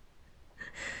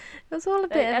was all a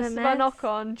bit of a mess. Esteban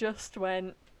Ocon just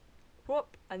went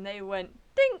whoop, and they went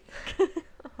dink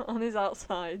on his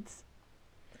outsides.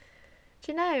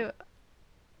 Do you know?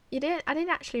 I didn't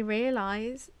actually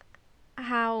realise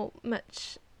how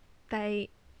much they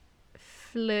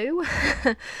flew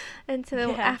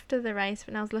until after the race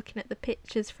when I was looking at the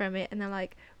pictures from it, and they're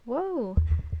like, "Whoa,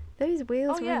 those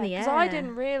wheels were in the air." because I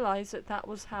didn't realise that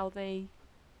was how they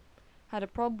had a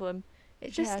problem.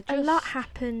 It's just a lot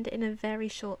happened in a very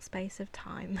short space of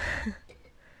time.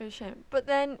 It was a shame. But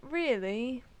then,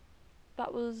 really,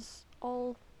 that was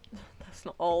all. That's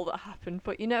not all that happened,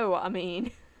 but you know what I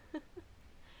mean.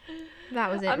 That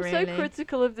was it, I'm really. so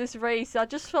critical of this race. I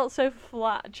just felt so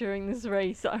flat during this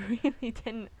race that I really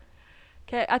didn't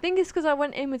care. I think it's because I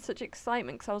went in with such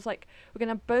excitement because I was like, we're going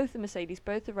to have both the Mercedes,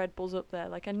 both the Red Bulls up there.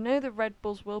 Like, I know the Red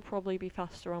Bulls will probably be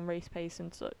faster on race pace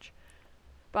and such.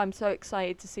 But I'm so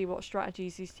excited to see what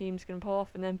strategies these teams can pull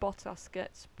off. And then Bottas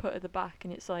gets put at the back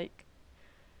and it's like,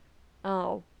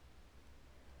 the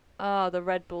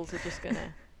Red Bulls are just going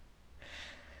to...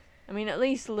 I mean, at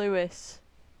least Lewis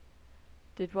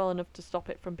did well enough to stop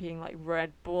it from being like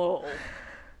Red Bull,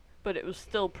 but it was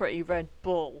still pretty Red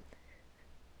Bull.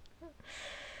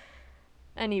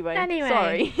 Anyway.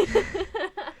 Sorry.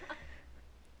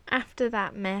 After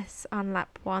that mess on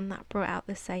lap 1, that brought out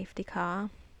the safety car,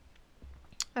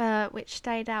 which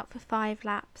stayed out for 5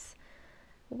 laps.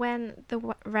 When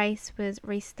the race was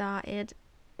restarted,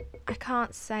 I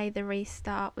can't say the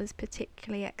restart was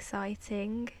particularly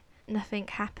exciting. Nothing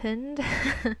happened.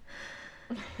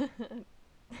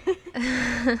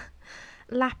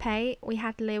 Lap 8, we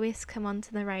had Lewis come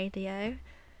onto the radio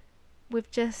with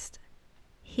just,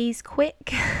 he's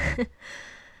quick.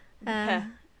 Yeah.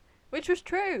 Which was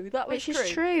true. That was true. Which is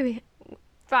true.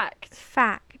 Fact.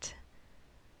 Fact.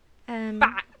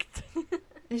 Fact.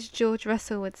 As George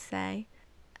Russell would say.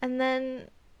 And then,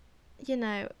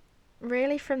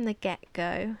 really from the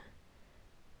get-go,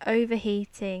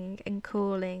 overheating and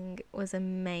cooling was a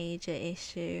major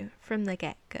issue from the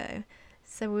get-go.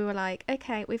 So we were like,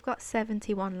 okay, we've got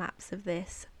 71 laps of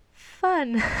this.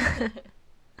 Fun!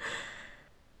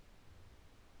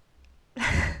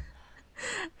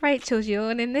 Rachel's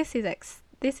yawning. This is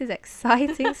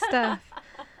exciting stuff.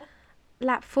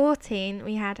 Lap 14,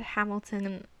 we had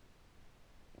Hamilton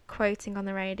quoting on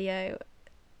the radio,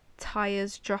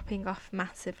 tyres dropping off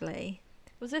massively.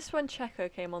 Was this when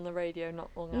Checo came on the radio not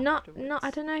long afterwards? I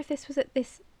don't know if this was at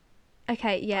this.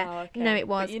 Okay, yeah. Oh, okay. No, it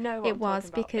was. But you know what it was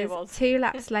about. because It was. 2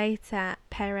 laps later,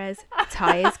 Perez,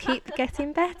 tyres keep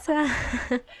getting better.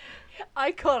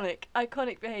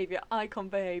 Iconic behaviour, icon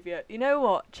behaviour. You know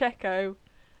what, Checo,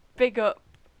 big up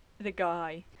the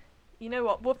guy. You know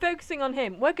what, we're focusing on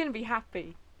him. We're going to be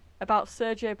happy about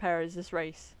Sergio Perez this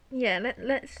race. Yeah,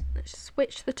 let's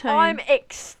switch the tone. I'm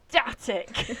ecstatic.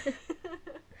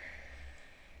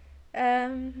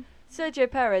 Sergio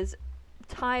Perez,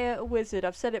 tyre wizard.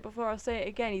 I've said it before, I'll say it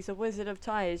again. He's a wizard of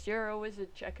tyres. You're a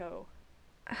wizard, Checo.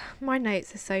 My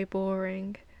notes are so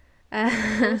boring.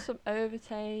 There were some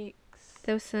overtakes.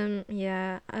 There was some,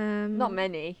 yeah. Not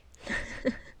many.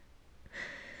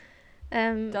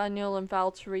 Daniel and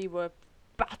Valtteri were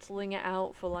battling it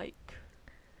out for like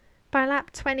by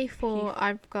lap 24,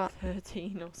 I've got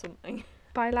 13 or something.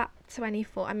 By lap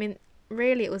 24, I mean,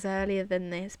 really it was earlier than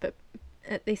this, but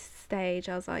at this stage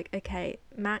I was like, okay,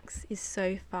 Max is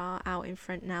so far out in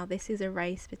front now. This is a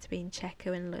race between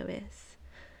Checo and Lewis.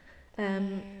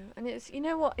 And it's, you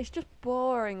know what, it's just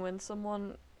boring when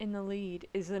someone in the lead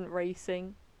isn't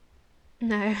racing.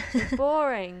 No. It's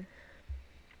boring.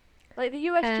 Like the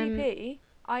USGP,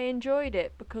 I enjoyed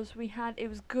it because it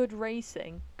was good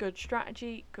racing, good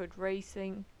strategy, good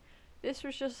racing. This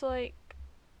was just like,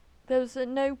 there was at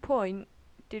no point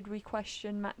did we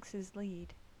question Max's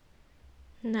lead.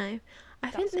 No. I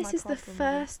think this is the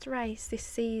first race this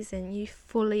season you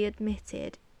fully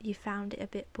admitted you found it a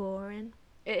bit boring.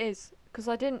 It is, because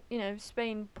I didn't,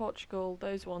 Spain, Portugal,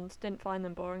 those ones, didn't find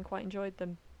them boring, quite enjoyed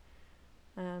them.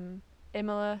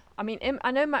 Imola,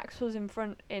 I know Max was in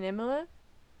front in Imola,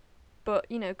 but,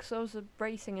 because I was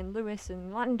racing and Lewis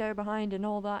and Lando behind and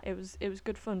all that, it was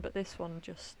good fun, but this one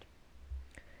just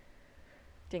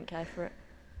didn't care for it.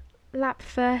 Lap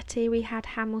 30, we had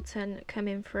Hamilton come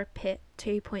in for a pit,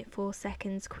 2.4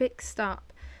 seconds, quick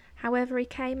stop. However, he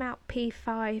came out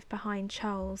P5 behind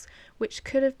Charles, which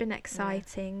could have been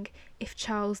exciting if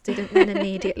Charles didn't then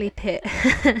immediately pit.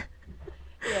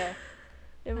 Yeah.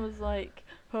 It was like,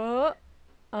 huh?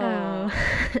 Oh.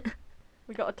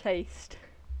 We got a taste.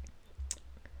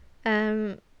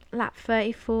 Lap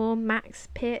 34, Max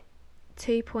pit,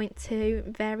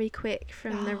 2.2, very quick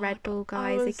from the Red Bull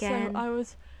guys again. I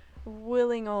was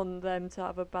willing on them to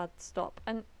have a bad stop.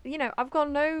 And, I've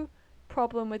got no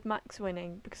problem with Max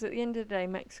winning, because at the end of the day,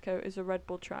 Mexico is a Red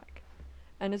Bull track.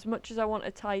 And as much as I want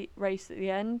a tight race at the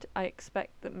end, I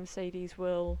expect that Mercedes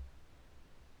will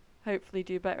hopefully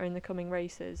do better in the coming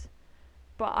races.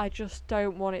 But I just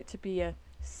don't want it to be a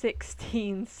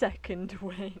 16-second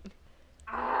win.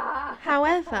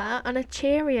 However, on a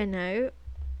cheerier note,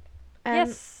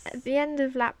 yes, at the end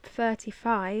of lap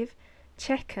 35,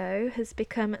 Checo has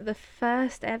become the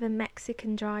first ever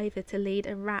Mexican driver to lead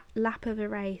a lap of a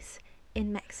race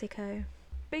in Mexico.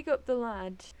 Big up the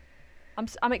lad.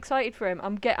 I'm excited for him.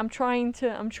 I'm trying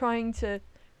to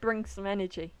bring some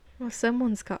energy. Well,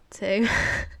 someone's got to.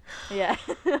 Yeah,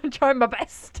 I'm trying my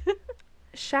best.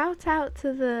 Shout out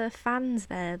to the fans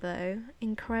there, though.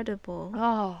 Incredible.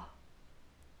 Oh,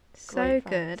 so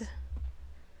good.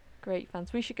 Great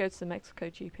fans. We should go to the Mexico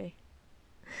GP.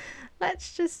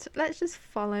 Let's just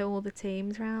follow all the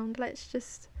teams round. Let's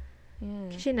just,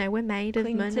 because we're made of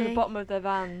money. Cling to the bottom of their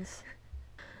vans.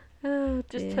 Oh,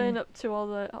 just turn up to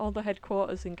all the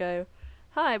headquarters and go,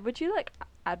 Hi, would you like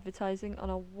advertising on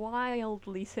a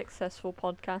wildly successful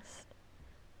podcast?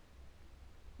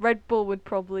 Red Bull would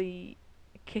probably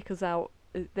kick us out.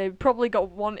 They've probably got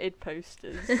wanted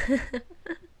posters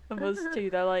of us too.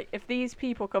 They're like, if these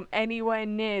people come anywhere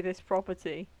near this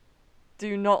property,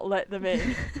 do not let them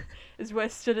in. As we're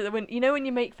stood at the window. You know when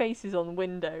you make faces on the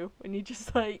window? When you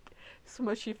just like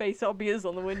smush your face, that'll be us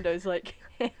on the windows like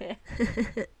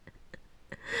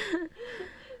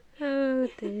Oh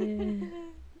dear.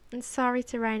 And sorry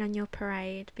to rain on your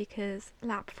parade because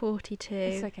lap 42.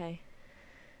 It's okay.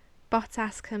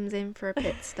 Bottas comes in for a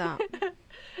pit stop.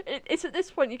 It's at this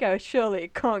point you go, surely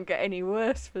it can't get any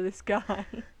worse for this guy.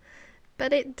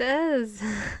 But it does.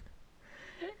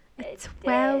 A It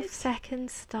 12-second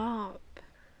stop.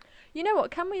 You know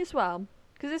what, can we as well?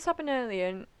 Because this happened earlier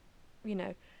and,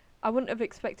 I wouldn't have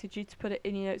expected you to put it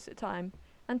in your notes at the time.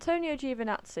 Antonio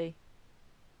Giovinazzi.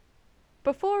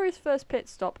 Before his first pit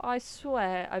stop, I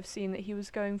swear I've seen that he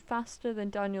was going faster than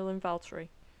Daniel and Valtteri.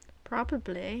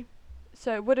 Probably.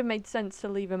 So it would have made sense to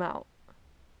leave him out.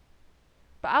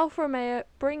 But Alfa Romeo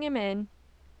bring him in,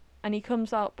 and he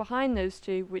comes out behind those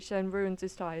two, which then ruins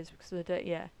his tyres because of the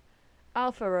dirty air.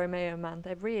 Alfa Romeo, man,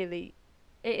 they're really...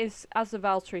 It is, as a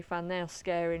Valtteri fan, they are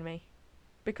scaring me.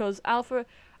 Because Alfa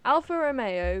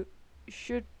Romeo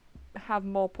should have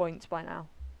more points by now.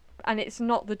 And it's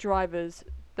not the drivers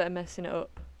that are messing it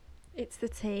up. It's the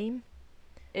team.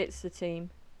 It's the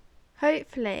team.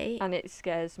 Hopefully, And it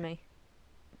scares me.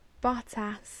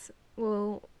 Bottas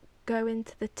will go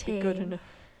into the Be team good enough.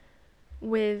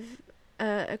 with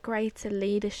a greater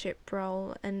leadership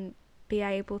role and be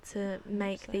able to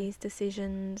make these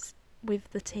decisions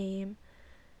with the team.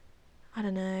 I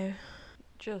don't know.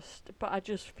 But I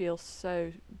just feel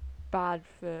so bad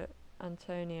for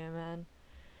Antonio, man.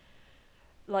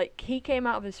 Like, he came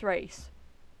out of this race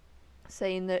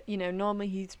saying that, normally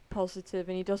he's positive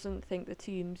and he doesn't think the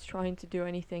team's trying to do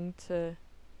anything to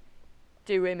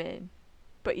do him in.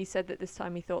 But he said that this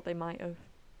time he thought they might have.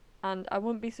 And I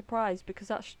wouldn't be surprised because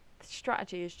that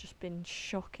strategy has just been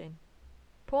shocking.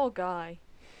 Poor guy.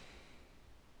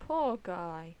 Poor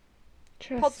guy.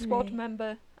 Pod Squad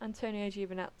member Antonio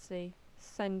Giovinazzi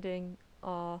sending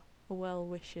our well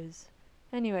wishes.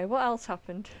 Anyway, what else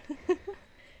happened?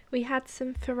 We had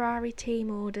some Ferrari team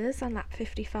orders on lap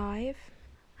 55.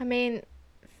 I mean,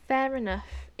 fair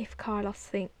enough if Carlos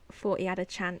thought he had a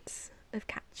chance of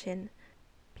catching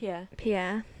Pierre.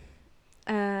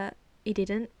 He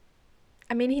didn't.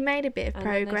 I mean, he made a bit of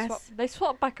progress. They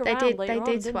swapped back around They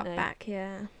did swap back,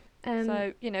 yeah.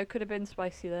 So, could have been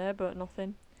spicy there, but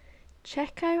nothing.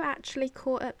 Checo actually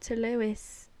caught up to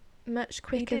Lewis much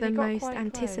quicker than most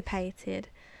anticipated.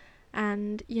 Close.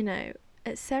 And,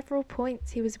 at several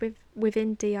points he was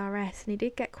within DRS and he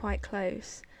did get quite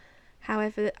close.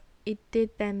 However, he did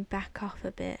then back off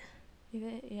a bit.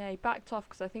 Yeah, he backed off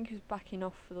because I think he was backing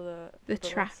off for the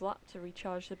last lap to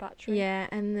recharge the battery. Yeah,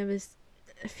 and there was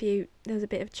a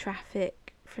bit of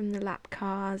traffic from the lap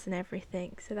cars and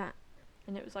everything, so that...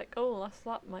 And it was like, oh, last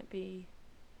lap might be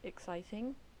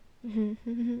exciting.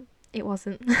 It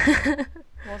wasn't.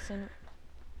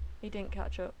 He didn't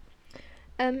catch up.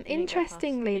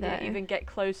 Interestingly, though... He didn't even get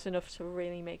close enough to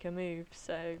really make a move,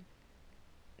 so...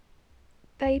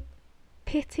 They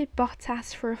pitted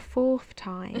Bottas for a fourth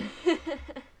time.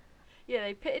 Yeah,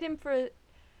 they pitted him for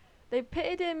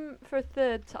a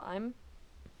third time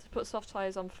to put soft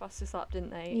tyres on fastest lap, didn't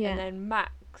they? Yeah. And then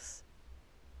Max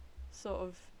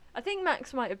I think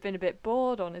Max might have been a bit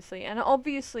bored, honestly, and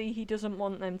obviously he doesn't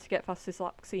want them to get fastest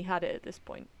lap because he had it at this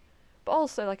point. But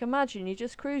also, imagine you're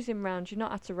just cruising around, you've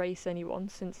not had to race anyone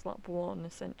since lap 1,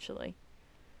 essentially.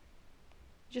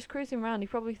 Just cruising around, he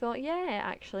probably thought, yeah,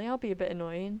 actually, I'll be a bit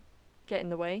annoying, get in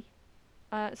the way.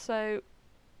 So,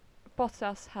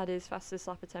 Bottas had his fastest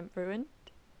lap attempt ruined.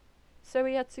 So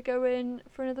he had to go in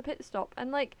for another pit stop.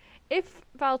 And, if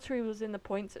Valtteri was in the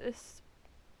points at this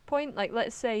point,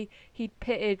 let's say he'd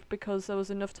pitted because there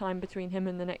was enough time between him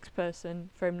and the next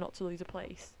person for him not to lose a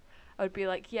place, I would be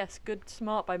like, yes, good,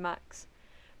 smart by Max.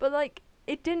 But,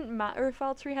 it didn't matter if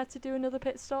Valtteri had to do another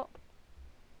pit stop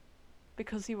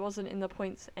because he wasn't in the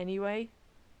points anyway.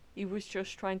 He was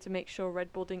just trying to make sure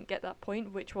Red Bull didn't get that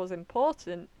point, which was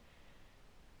important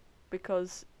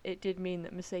because it did mean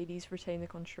that Mercedes retained the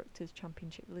Constructors'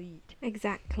 Championship lead.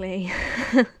 Exactly.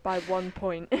 By 1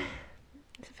 point.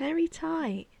 It's very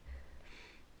tight.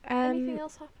 Anything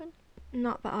else happen?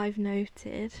 Not that I've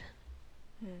noted.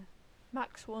 Yeah.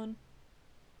 Max won.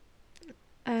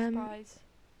 Surprise.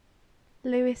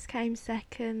 Lewis came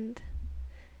second.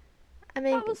 I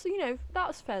mean, that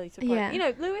was fairly surprising.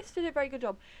 Yeah. Lewis did a very good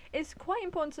job. It's quite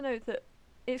important to note that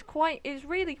it's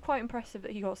really quite impressive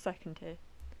that he got second here.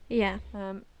 Yeah.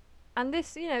 And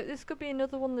this could be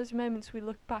another one of those moments we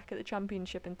look back at the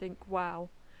championship and think, wow,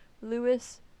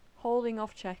 Lewis holding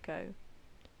off Checo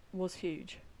was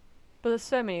huge. But there's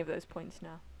so many of those points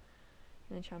now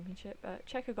in the championship.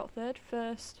 Checo got third,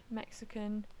 first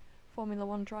Mexican Formula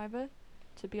One driver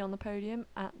to be on the podium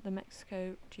at the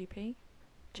Mexico GP.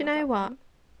 Do you know what?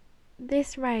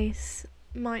 This race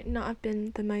might not have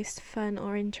been the most fun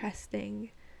or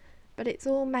interesting, but it's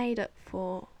all made up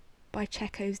for by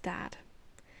Checo's dad.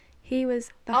 He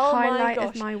was the highlight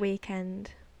of my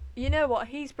weekend. You know what?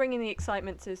 He's bringing the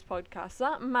excitement to his podcast.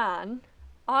 That man,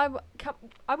 I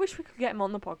wish we could get him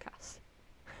on the podcast.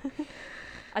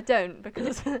 I don't,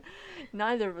 because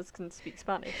neither of us can speak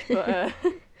Spanish, but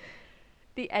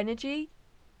the energy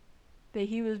that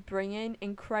he was bringing,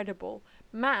 incredible.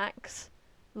 Max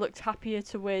looked happier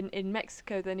to win in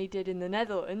Mexico than he did in the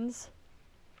Netherlands.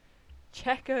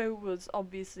 Checo was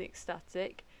obviously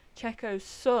ecstatic. Checo's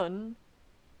son,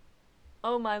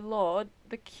 oh my lord,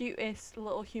 the cutest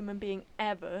little human being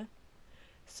ever.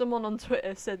 Someone on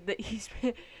Twitter said that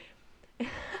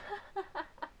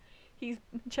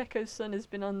Checo's son has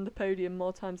been on the podium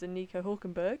more times than Nico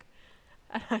Hulkenberg.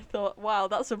 And I thought, wow,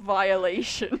 that's a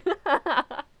violation.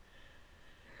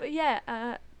 But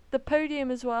yeah, the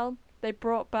podium as well. They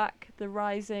brought back the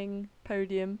rising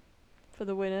podium for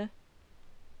the winner.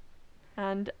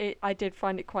 And I did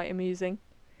find it quite amusing.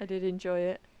 I did enjoy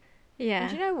it. Yeah.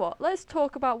 And you know what? Let's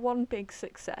talk about one big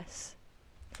success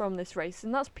from this race,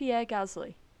 and that's Pierre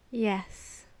Gasly.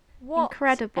 Yes. What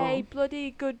incredible. A bloody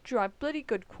good drive. Bloody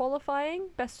good qualifying.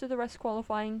 Best of the rest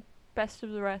qualifying. Best of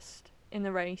the rest in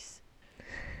the race.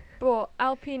 But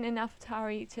Alpine and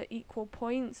AlphaTauri to equal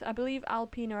points. I believe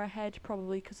Alpine are ahead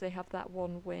probably because they have that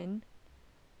one win.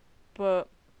 But,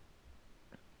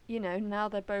 you know, now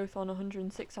they're both on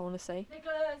 106, I want to say.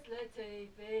 Nicholas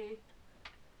Latifi.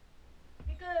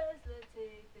 Nicholas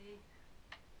Latifi.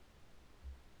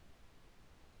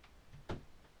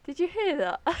 Did you hear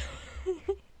that?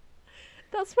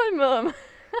 That's my mum.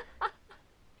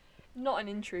 Not an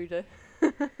intruder.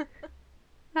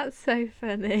 That's so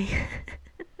funny.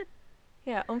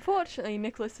 Yeah, unfortunately,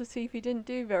 Nicholas Latifi didn't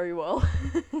do very well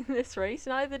in this race.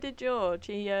 Neither did George.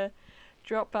 He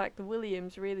dropped back. The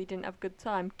Williams really didn't have a good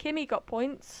time. Kimi got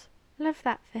points. Love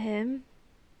that for him.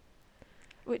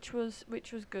 Which was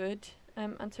good.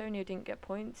 Antonio didn't get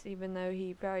points, even though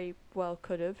he very well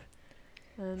could have.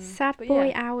 Sad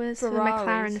boy hours for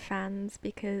McLaren fans,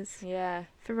 because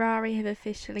Ferrari have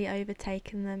officially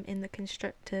overtaken them in the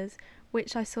constructors,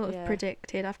 which I sort of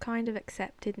predicted. I've kind of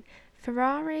accepted.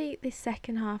 Ferrari this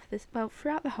second half,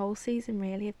 throughout the whole season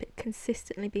really, have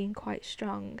consistently been quite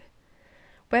strong.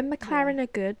 When McLaren are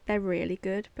good, they're really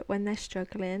good, but when they're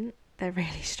struggling, they're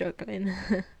really struggling.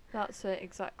 That's it,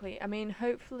 exactly. I mean,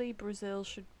 hopefully Brazil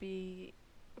should be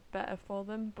better for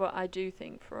them, but I do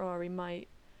think Ferrari might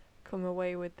come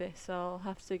away with this. I'll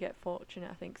have to get fortunate,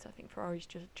 I think, because I think Ferrari's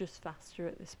just faster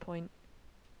at this point.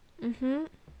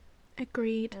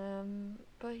 Agreed.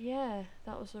 But yeah,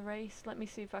 that was the race. Let me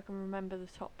see if I can remember the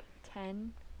top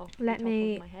 10 off the top of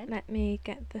my head. Let me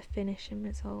get the finishing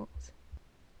results.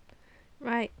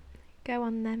 Right, go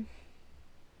on then.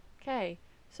 Okay,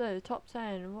 so the top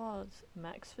 10 was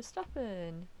Max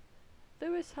Verstappen,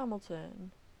 Lewis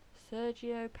Hamilton,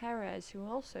 Sergio Perez, who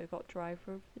also got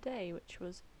driver of the day, which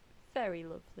was very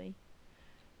lovely,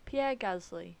 Pierre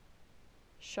Gasly,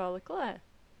 Charles Leclerc,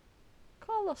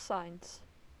 Carlos Sainz,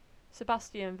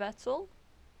 Sebastian Vettel.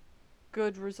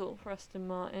 Good result for Aston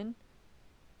Martin.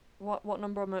 What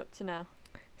number am I up to now?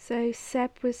 So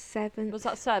Seb was 7th. Was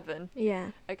that 7?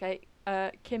 Yeah. Okay.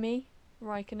 Kimi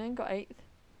Raikkonen got 8th.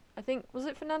 I think, was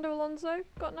it Fernando Alonso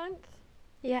got 9th?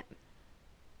 Yep.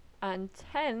 And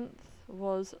 10th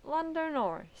was Lando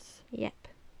Norris. Yep.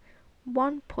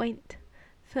 1 point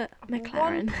for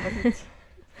McLaren. 1 point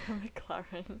for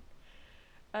McLaren.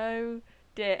 Oh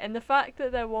dear. And the fact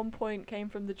that their 1 point came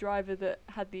from the driver that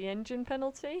had the engine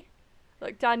penalty.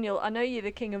 Like, Daniel, I know you're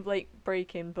the king of late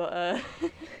braking, but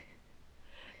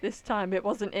this time it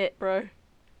wasn't it, bro.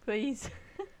 Please.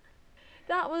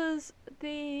 That was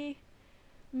the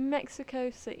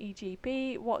Mexico City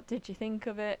GP. What did you think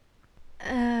of it?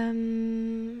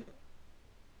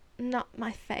 Not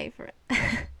my favourite.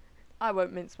 I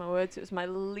won't mince my words. It was my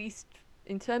least,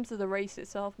 in terms of the race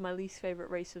itself, my least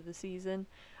favourite race of the season.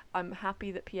 I'm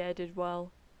happy that Pierre did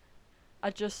well.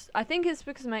 I think it's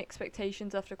because my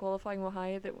expectations after qualifying were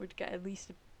higher, that we'd get at least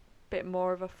a bit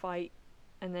more of a fight,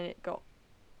 and then it got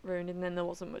ruined, and then there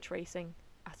wasn't much racing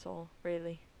at all,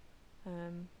 really.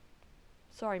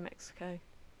 Sorry, Mexico.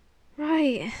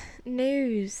 Right,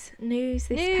 news this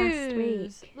past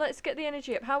week. Let's get the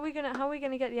energy up. How are we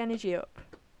gonna get the energy up?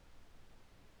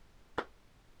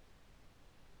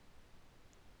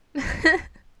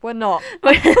 We're not.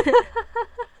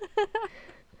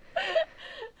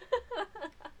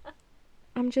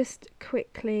 I'm just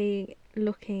quickly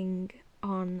looking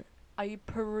on. Are you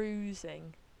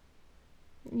perusing?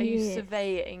 Are you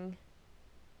surveying?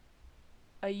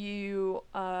 Are you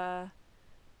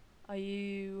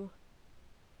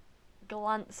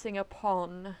glancing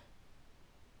upon?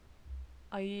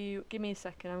 Are you... Give me a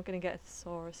second, I'm going to get a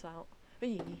thesaurus out.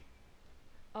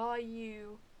 Are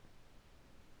you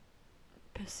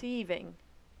perceiving?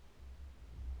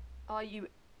 Are you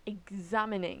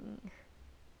examining?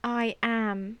 I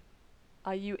am.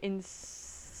 Are you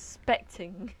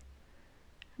inspecting?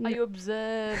 Are you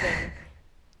observing?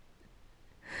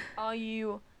 Are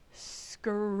you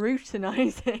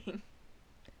scrutinising?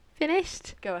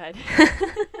 Finished? Go ahead.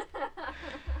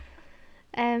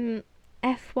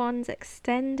 F1's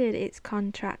extended its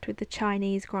contract with the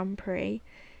Chinese Grand Prix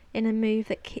in a move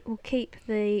that will keep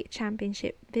the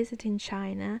championship visiting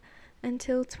China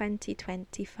until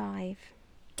 2025.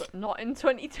 But not in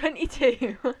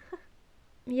 2022.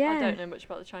 Yeah. I don't know much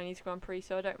about the Chinese Grand Prix,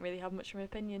 so I don't really have much of an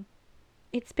opinion.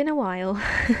 It's been a while.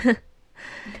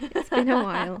 It's been a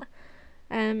while.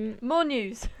 More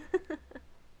news.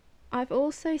 I've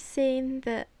also seen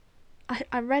that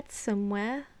I read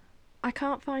somewhere, I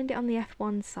can't find it on the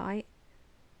F1 site,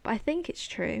 but I think it's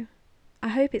true. I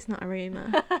hope it's not a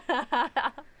rumour.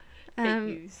 Fake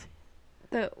news.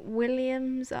 That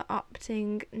Williams are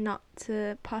opting not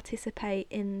to participate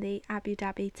in the Abu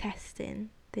Dhabi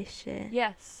testing this year.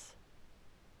 Yes,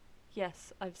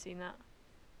 I've seen that.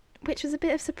 Which was a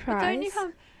bit of surprise. But don't you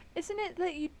have... Isn't it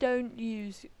that you don't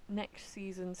use next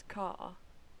season's car?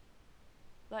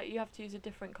 Like, you have to use a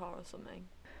different car or something?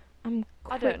 I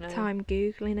don't know. Time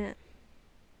Googling it.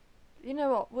 You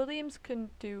know what? Williams can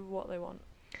do what they want.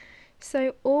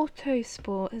 So,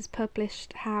 Autosport has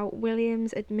published how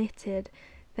Williams admitted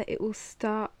that it will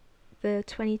start the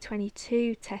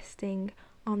 2022 testing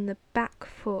on the back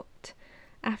foot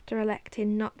after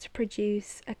electing not to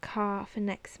produce a car for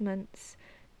next month's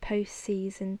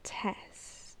post-season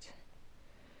test.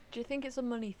 Do you think it's a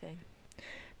money thing?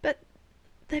 But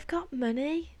they've got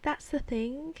money, that's the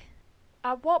thing.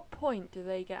 At what point do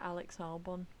they get Alex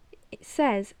Albon? It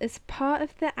says, as part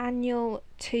of the annual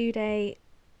 2-day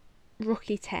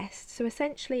rookie test, so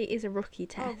essentially it is a rookie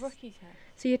test. Oh, rookie test.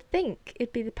 So you'd think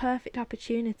it'd be the perfect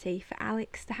opportunity for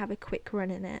Alex to have a quick run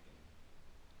in it.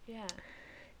 Yeah.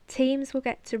 Teams will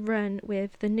get to run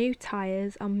with the new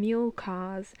tyres on mule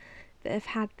cars that have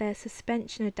had their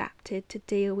suspension adapted to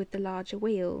deal with the larger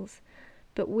wheels,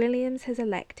 but Williams has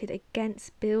elected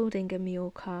against building a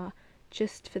mule car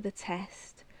just for the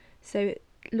test, so it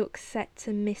looks set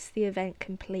to miss the event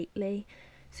completely.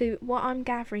 So what I'm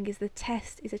gathering is the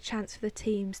test is a chance for the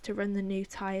teams to run the new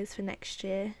tyres for next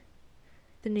year,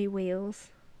 the new wheels,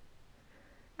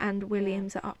 and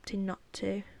Williams are opting not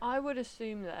to. I would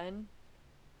assume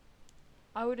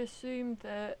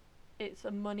that it's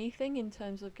a money thing in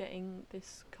terms of getting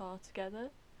this car together,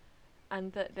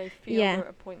 and that they feel they're at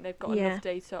a point they've got enough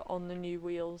data on the new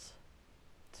wheels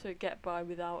to get by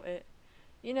without it.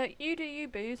 You know, you do you,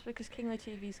 Booze, because King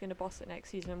Latifah's going to boss it next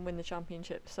season and win the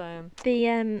championship. So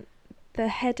the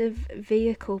head of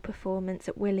vehicle performance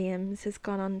at Williams has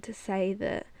gone on to say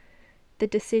that the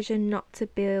decision not to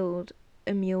build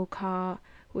a mule car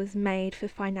was made for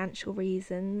financial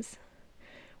reasons,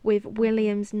 with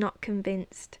Williams not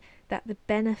convinced that the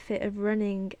benefit of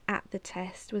running at the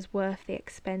test was worth the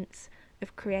expense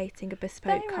of creating a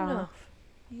bespoke car. Fair enough.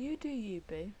 You do you,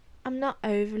 Boo. I'm not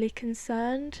overly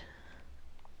concerned.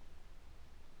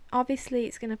 Obviously,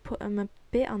 it's going to put them a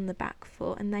bit on the back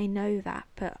foot, and they know that,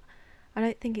 but I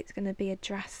don't think it's going to be a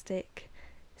drastic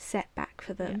setback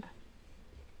for them.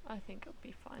 Yeah. I think it'll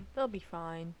be fine. They'll be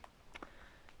fine.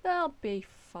 They'll be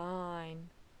fine.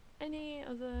 Any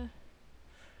other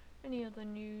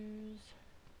news?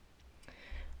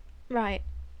 Right.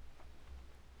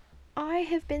 I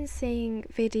have been seeing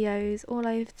videos all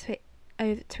over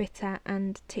Twitter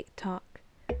and TikTok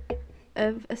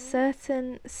of a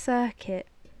certain circuit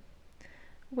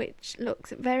which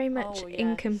looks very much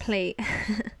incomplete.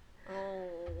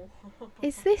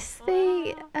 Is this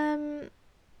the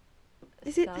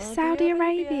is it the Saudi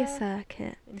Arabia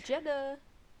circuit? In Jeddah.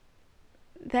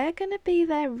 They're going to be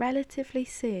there relatively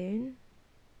soon.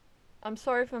 I'm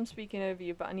sorry if I'm speaking over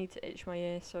you, but I need to itch my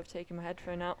ear, so I've taken my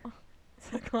headphone out.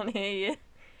 So I can't hear you.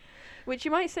 Which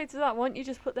you might say to that, why don't you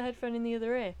just put the headphone in the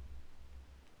other ear?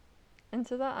 And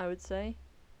to that I would say,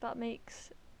 that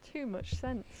makes too much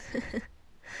sense.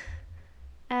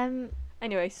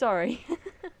 Anyway, sorry.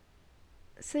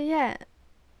 So yeah,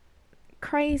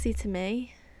 crazy to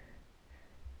me.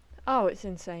 Oh, it's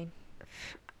insane.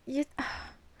 You,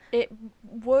 It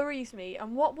worries me,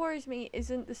 and what worries me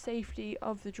isn't the safety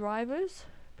of the drivers,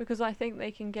 because I think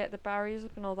they can get the barriers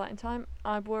up and all that in time.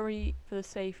 I worry for the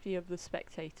safety of the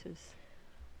spectators.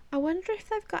 I wonder if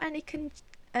they've got any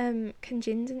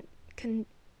contingent.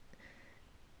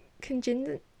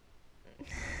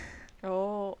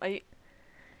 Oh,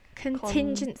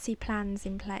 contingency plans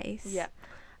in place. Yeah.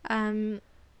 Well,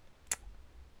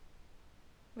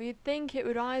 you'd think it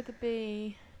would either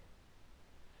be...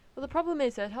 Well, the problem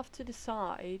is they'd have to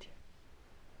decide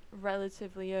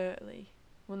relatively early,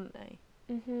 wouldn't they?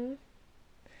 Mhm.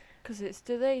 Because it's,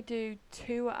 do they do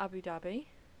 2 at Abu Dhabi?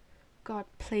 God,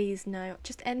 please no.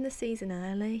 Just end the season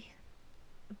early.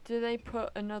 Do they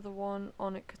put another one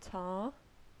on at Qatar?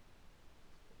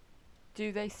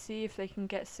 Do they see if they can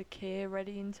get Sakir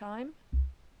ready in time?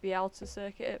 The outer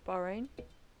circuit at Bahrain?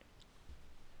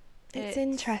 It's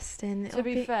interesting. To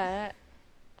be fair,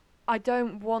 I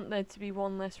don't want there to be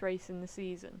one less race in the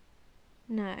season.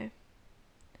 No.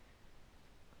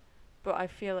 But I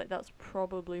feel like that's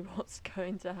probably what's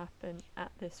going to happen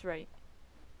at this rate.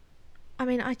 I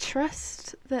mean, I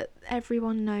trust that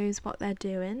everyone knows what they're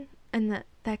doing and that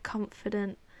they're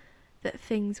confident that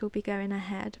things will be going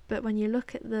ahead. But when you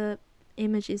look at the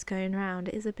images going around,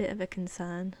 it is a bit of a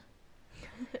concern.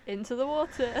 Into the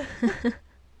water.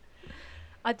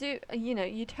 I do,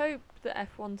 you'd hope that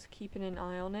F1's keeping an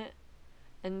eye on it,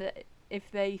 and that if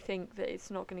they think that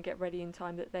it's not going to get ready in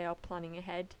time, that they are planning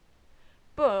ahead.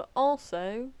 But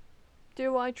also,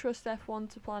 do I trust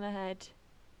F1 to plan ahead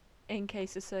in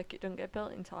case the circuit don't get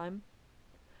built in time?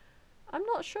 I'm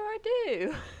not sure I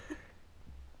do.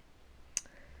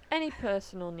 Any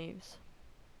personal news?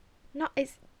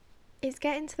 It's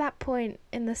getting to that point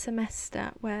in the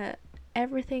semester where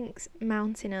everything's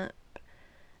mounting up.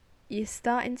 You're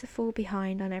starting to fall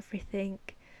behind on everything.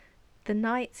 The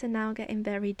nights are now getting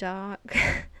very dark.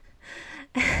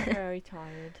 Very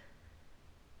tired.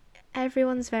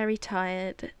 Everyone's very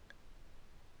tired,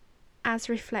 as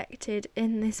reflected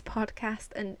in this podcast.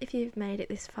 And if you've made it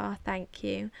this far, thank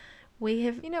you. We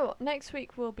have... You know what? Next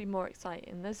week will be more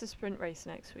exciting. There's a sprint race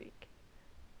next week.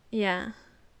 Yeah.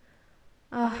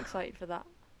 I'm excited for that.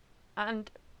 And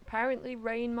apparently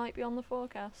rain might be on the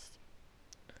forecast.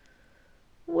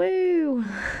 Woo!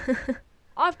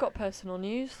 I've got personal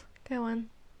news. Go on.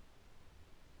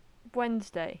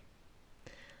 Wednesday.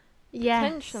 Yes.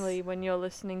 Potentially when you're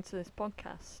listening to this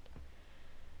podcast.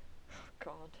 Oh,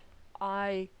 God.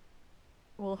 I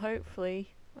will hopefully,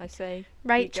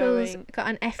 Rachel's got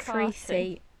an F3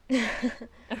 seat.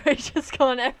 Rachel's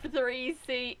got an F3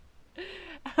 seat.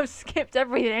 I've skipped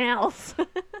everything else.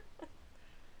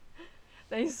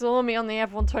 They saw me on the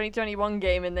F1 2021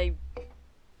 game and they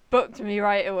booked me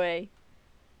right away.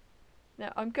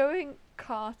 Now, I'm going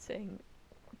karting,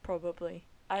 probably.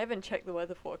 I haven't checked the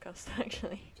weather forecast,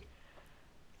 actually.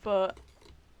 But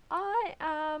I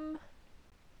am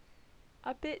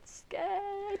a bit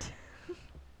scared.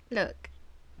 Look,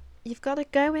 you've got to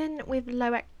go in with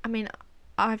low... I mean,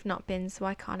 I've not been, so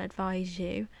I can't advise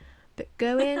you. But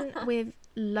go in with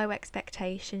low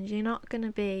expectations. You're not going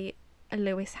to be a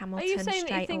Lewis Hamilton straight away. Are you saying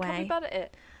that you think I'll be bad at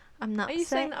it? I'm not. Are you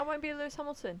saying that I won't be a Lewis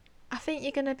Hamilton? I think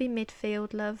you're going to be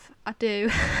midfield, love. I do.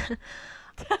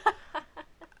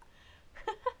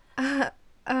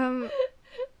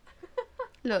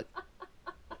 Look,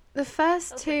 the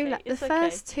first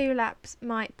two laps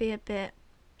might be a bit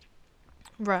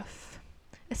rough,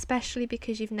 especially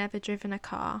because you've never driven a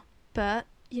car. But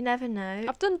you never know.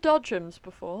 I've done dodgems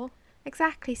before.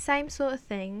 Exactly, same sort of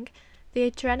thing. The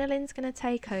adrenaline's going to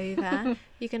take over.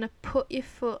 You're going to put your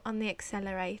foot on the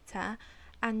accelerator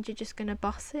and you're just going to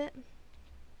boss it.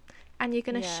 And you're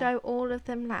going to show all of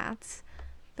them lads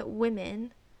that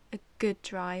women are good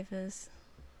drivers.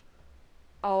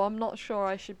 Oh, I'm not sure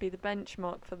I should be the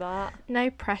benchmark for that. No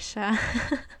pressure.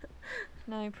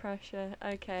 No pressure,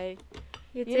 okay.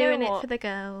 You're doing it for the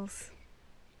girls.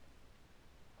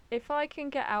 If I can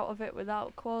get out of it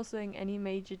without causing any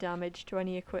major damage to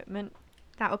any equipment,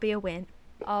 that'll be a win.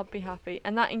 I'll be happy.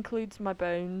 And that includes my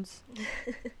bones.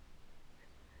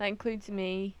 That includes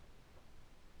me.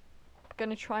 I'm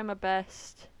gonna try my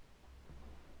best.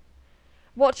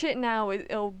 Watch it now,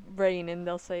 it'll rain and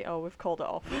they'll say, oh, we've called it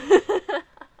off.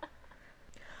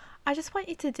 I just want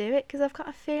you to do it because I've got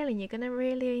a feeling you're going to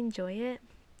really enjoy it.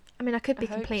 I mean, I could be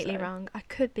completely wrong. It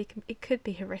could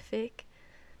be horrific.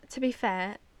 To be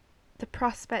fair, the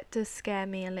prospect does scare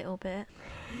me a little bit.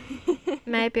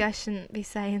 Maybe I shouldn't be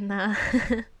saying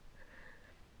that.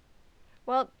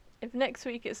 Well, if next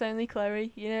week it's only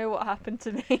Chloe, you know what happened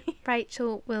to me.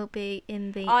 Rachel will be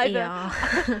in the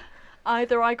ER.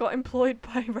 Either I got employed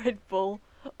by Red Bull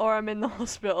or I'm in the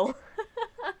hospital.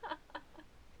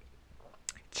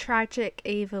 Tragic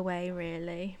either way,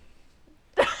 really.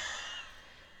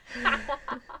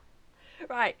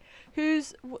 Right,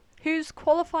 who's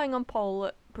qualifying on pole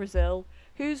at Brazil?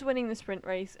 Who's winning the sprint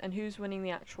race and who's winning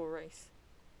the actual race?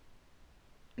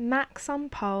 Max on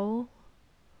pole,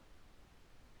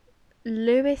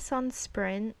 Lewis on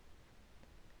sprint,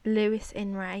 Lewis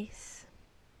in race.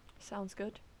 Sounds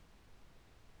good.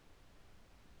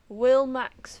 Will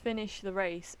Max finish the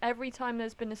race? Every time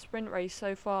there's been a sprint race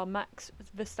so far, Max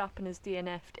Verstappen has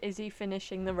DNF'd. Is he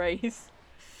finishing the race?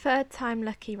 Third time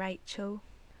lucky, Rachel.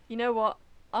 You know what?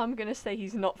 I'm going to say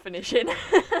he's not finishing.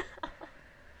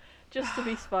 Just to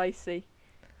be spicy.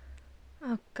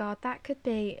 Oh God, that could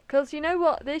be... Because you know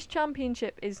what? This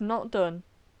championship is not done.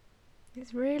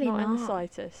 It's really not. not. In the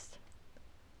slightest.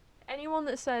 Anyone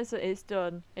that says that it's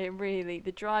done,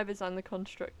 the drivers and the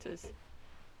constructors,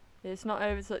 it's not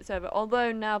over till it's over.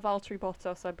 Although now Valtteri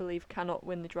Bottas, I believe, cannot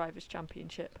win the Drivers'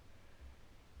 Championship.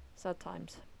 Sad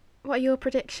times. What are your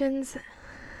predictions?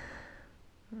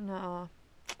 No.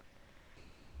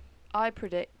 I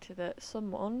predict that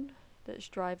someone that's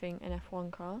driving an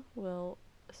F1 car will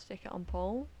stick it on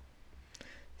pole.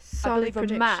 Solid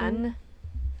prediction.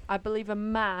 I believe a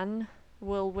man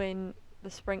will win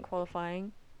the sprint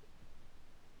qualifying.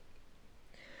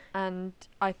 And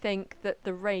I think that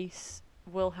the race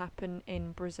will happen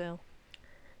in Brazil.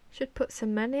 Should put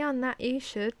some money on that, you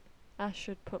should. I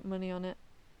should put money on it.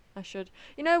 I should.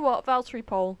 You know what? Valtteri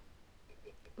pole.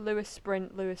 Lewis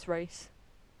sprint, Lewis race.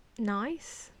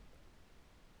 Nice.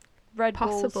 Red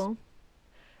Bulls. Possible.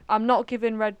 I'm not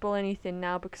giving Red Bull anything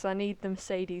now because I need the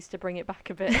Mercedes to bring it back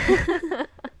a bit.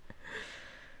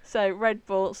 So, Red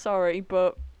Bull, sorry,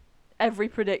 but every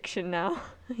prediction now,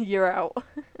 you're out.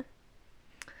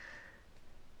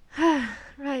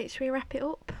 Right, should we wrap it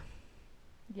up?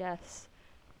 Yes,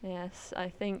 I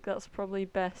think that's probably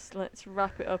best. Let's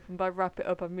wrap it up, and by wrap it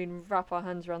up, I mean wrap our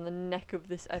hands around the neck of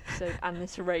this episode and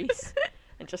this race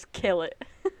and just kill it.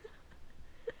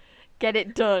 Get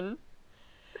it done.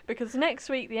 Because next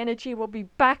week the energy will be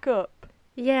back up.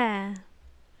 Yeah.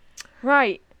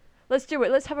 Right, let's do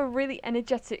it. Let's have a really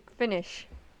energetic finish.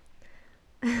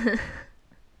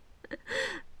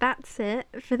 That's it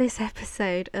for this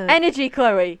episode of... Energy,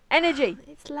 Chloe! Energy!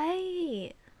 It's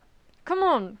late. Come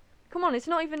on, it's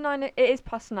not even 9. It is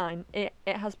past 9. It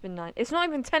has been 9. It's not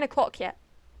even 10 o'clock yet.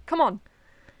 Come on.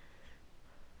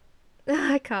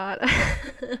 I can't.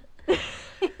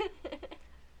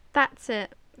 That's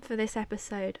it for this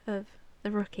episode of The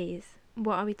Rookies.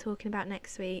 What are we talking about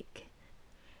next week?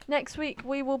 Next week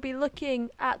we will be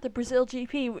looking at the Brazil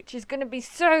GP, which is going to be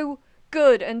so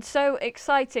good and so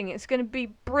exciting. It's going to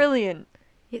be brilliant.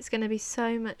 It's going to be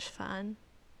so much fun.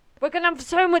 We're going to have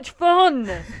so much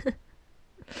fun.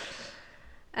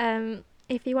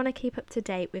 If you want to keep up to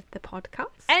date with the podcast,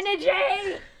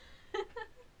 energy,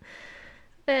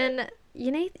 then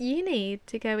you need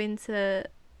to go into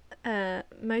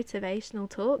motivational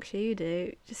talks. You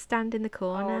do just stand in the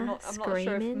corner I'm not screaming.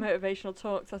 sure if motivational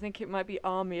talks. I think it might be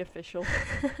army official.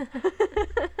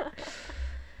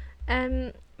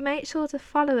 Make sure to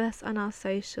follow us on our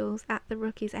socials at the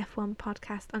Rookies F1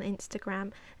 podcast on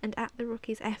Instagram and at the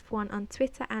Rookies F1 on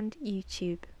Twitter and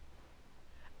YouTube.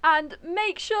 And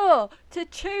make sure to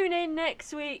tune in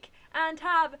next week and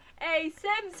have a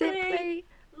simply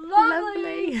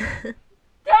lovely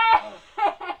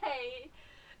day.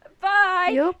 Bye.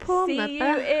 Your poor See mother.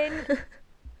 you in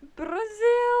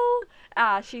Brazil.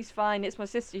 She's fine. It's my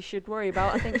sister you should worry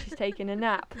about. I think she's taking a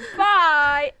nap.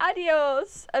 Bye.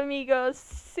 Adios, amigos.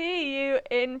 See you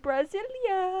in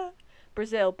Brasilia.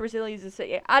 Brazil is a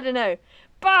city. I don't know.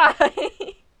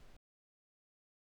 Bye.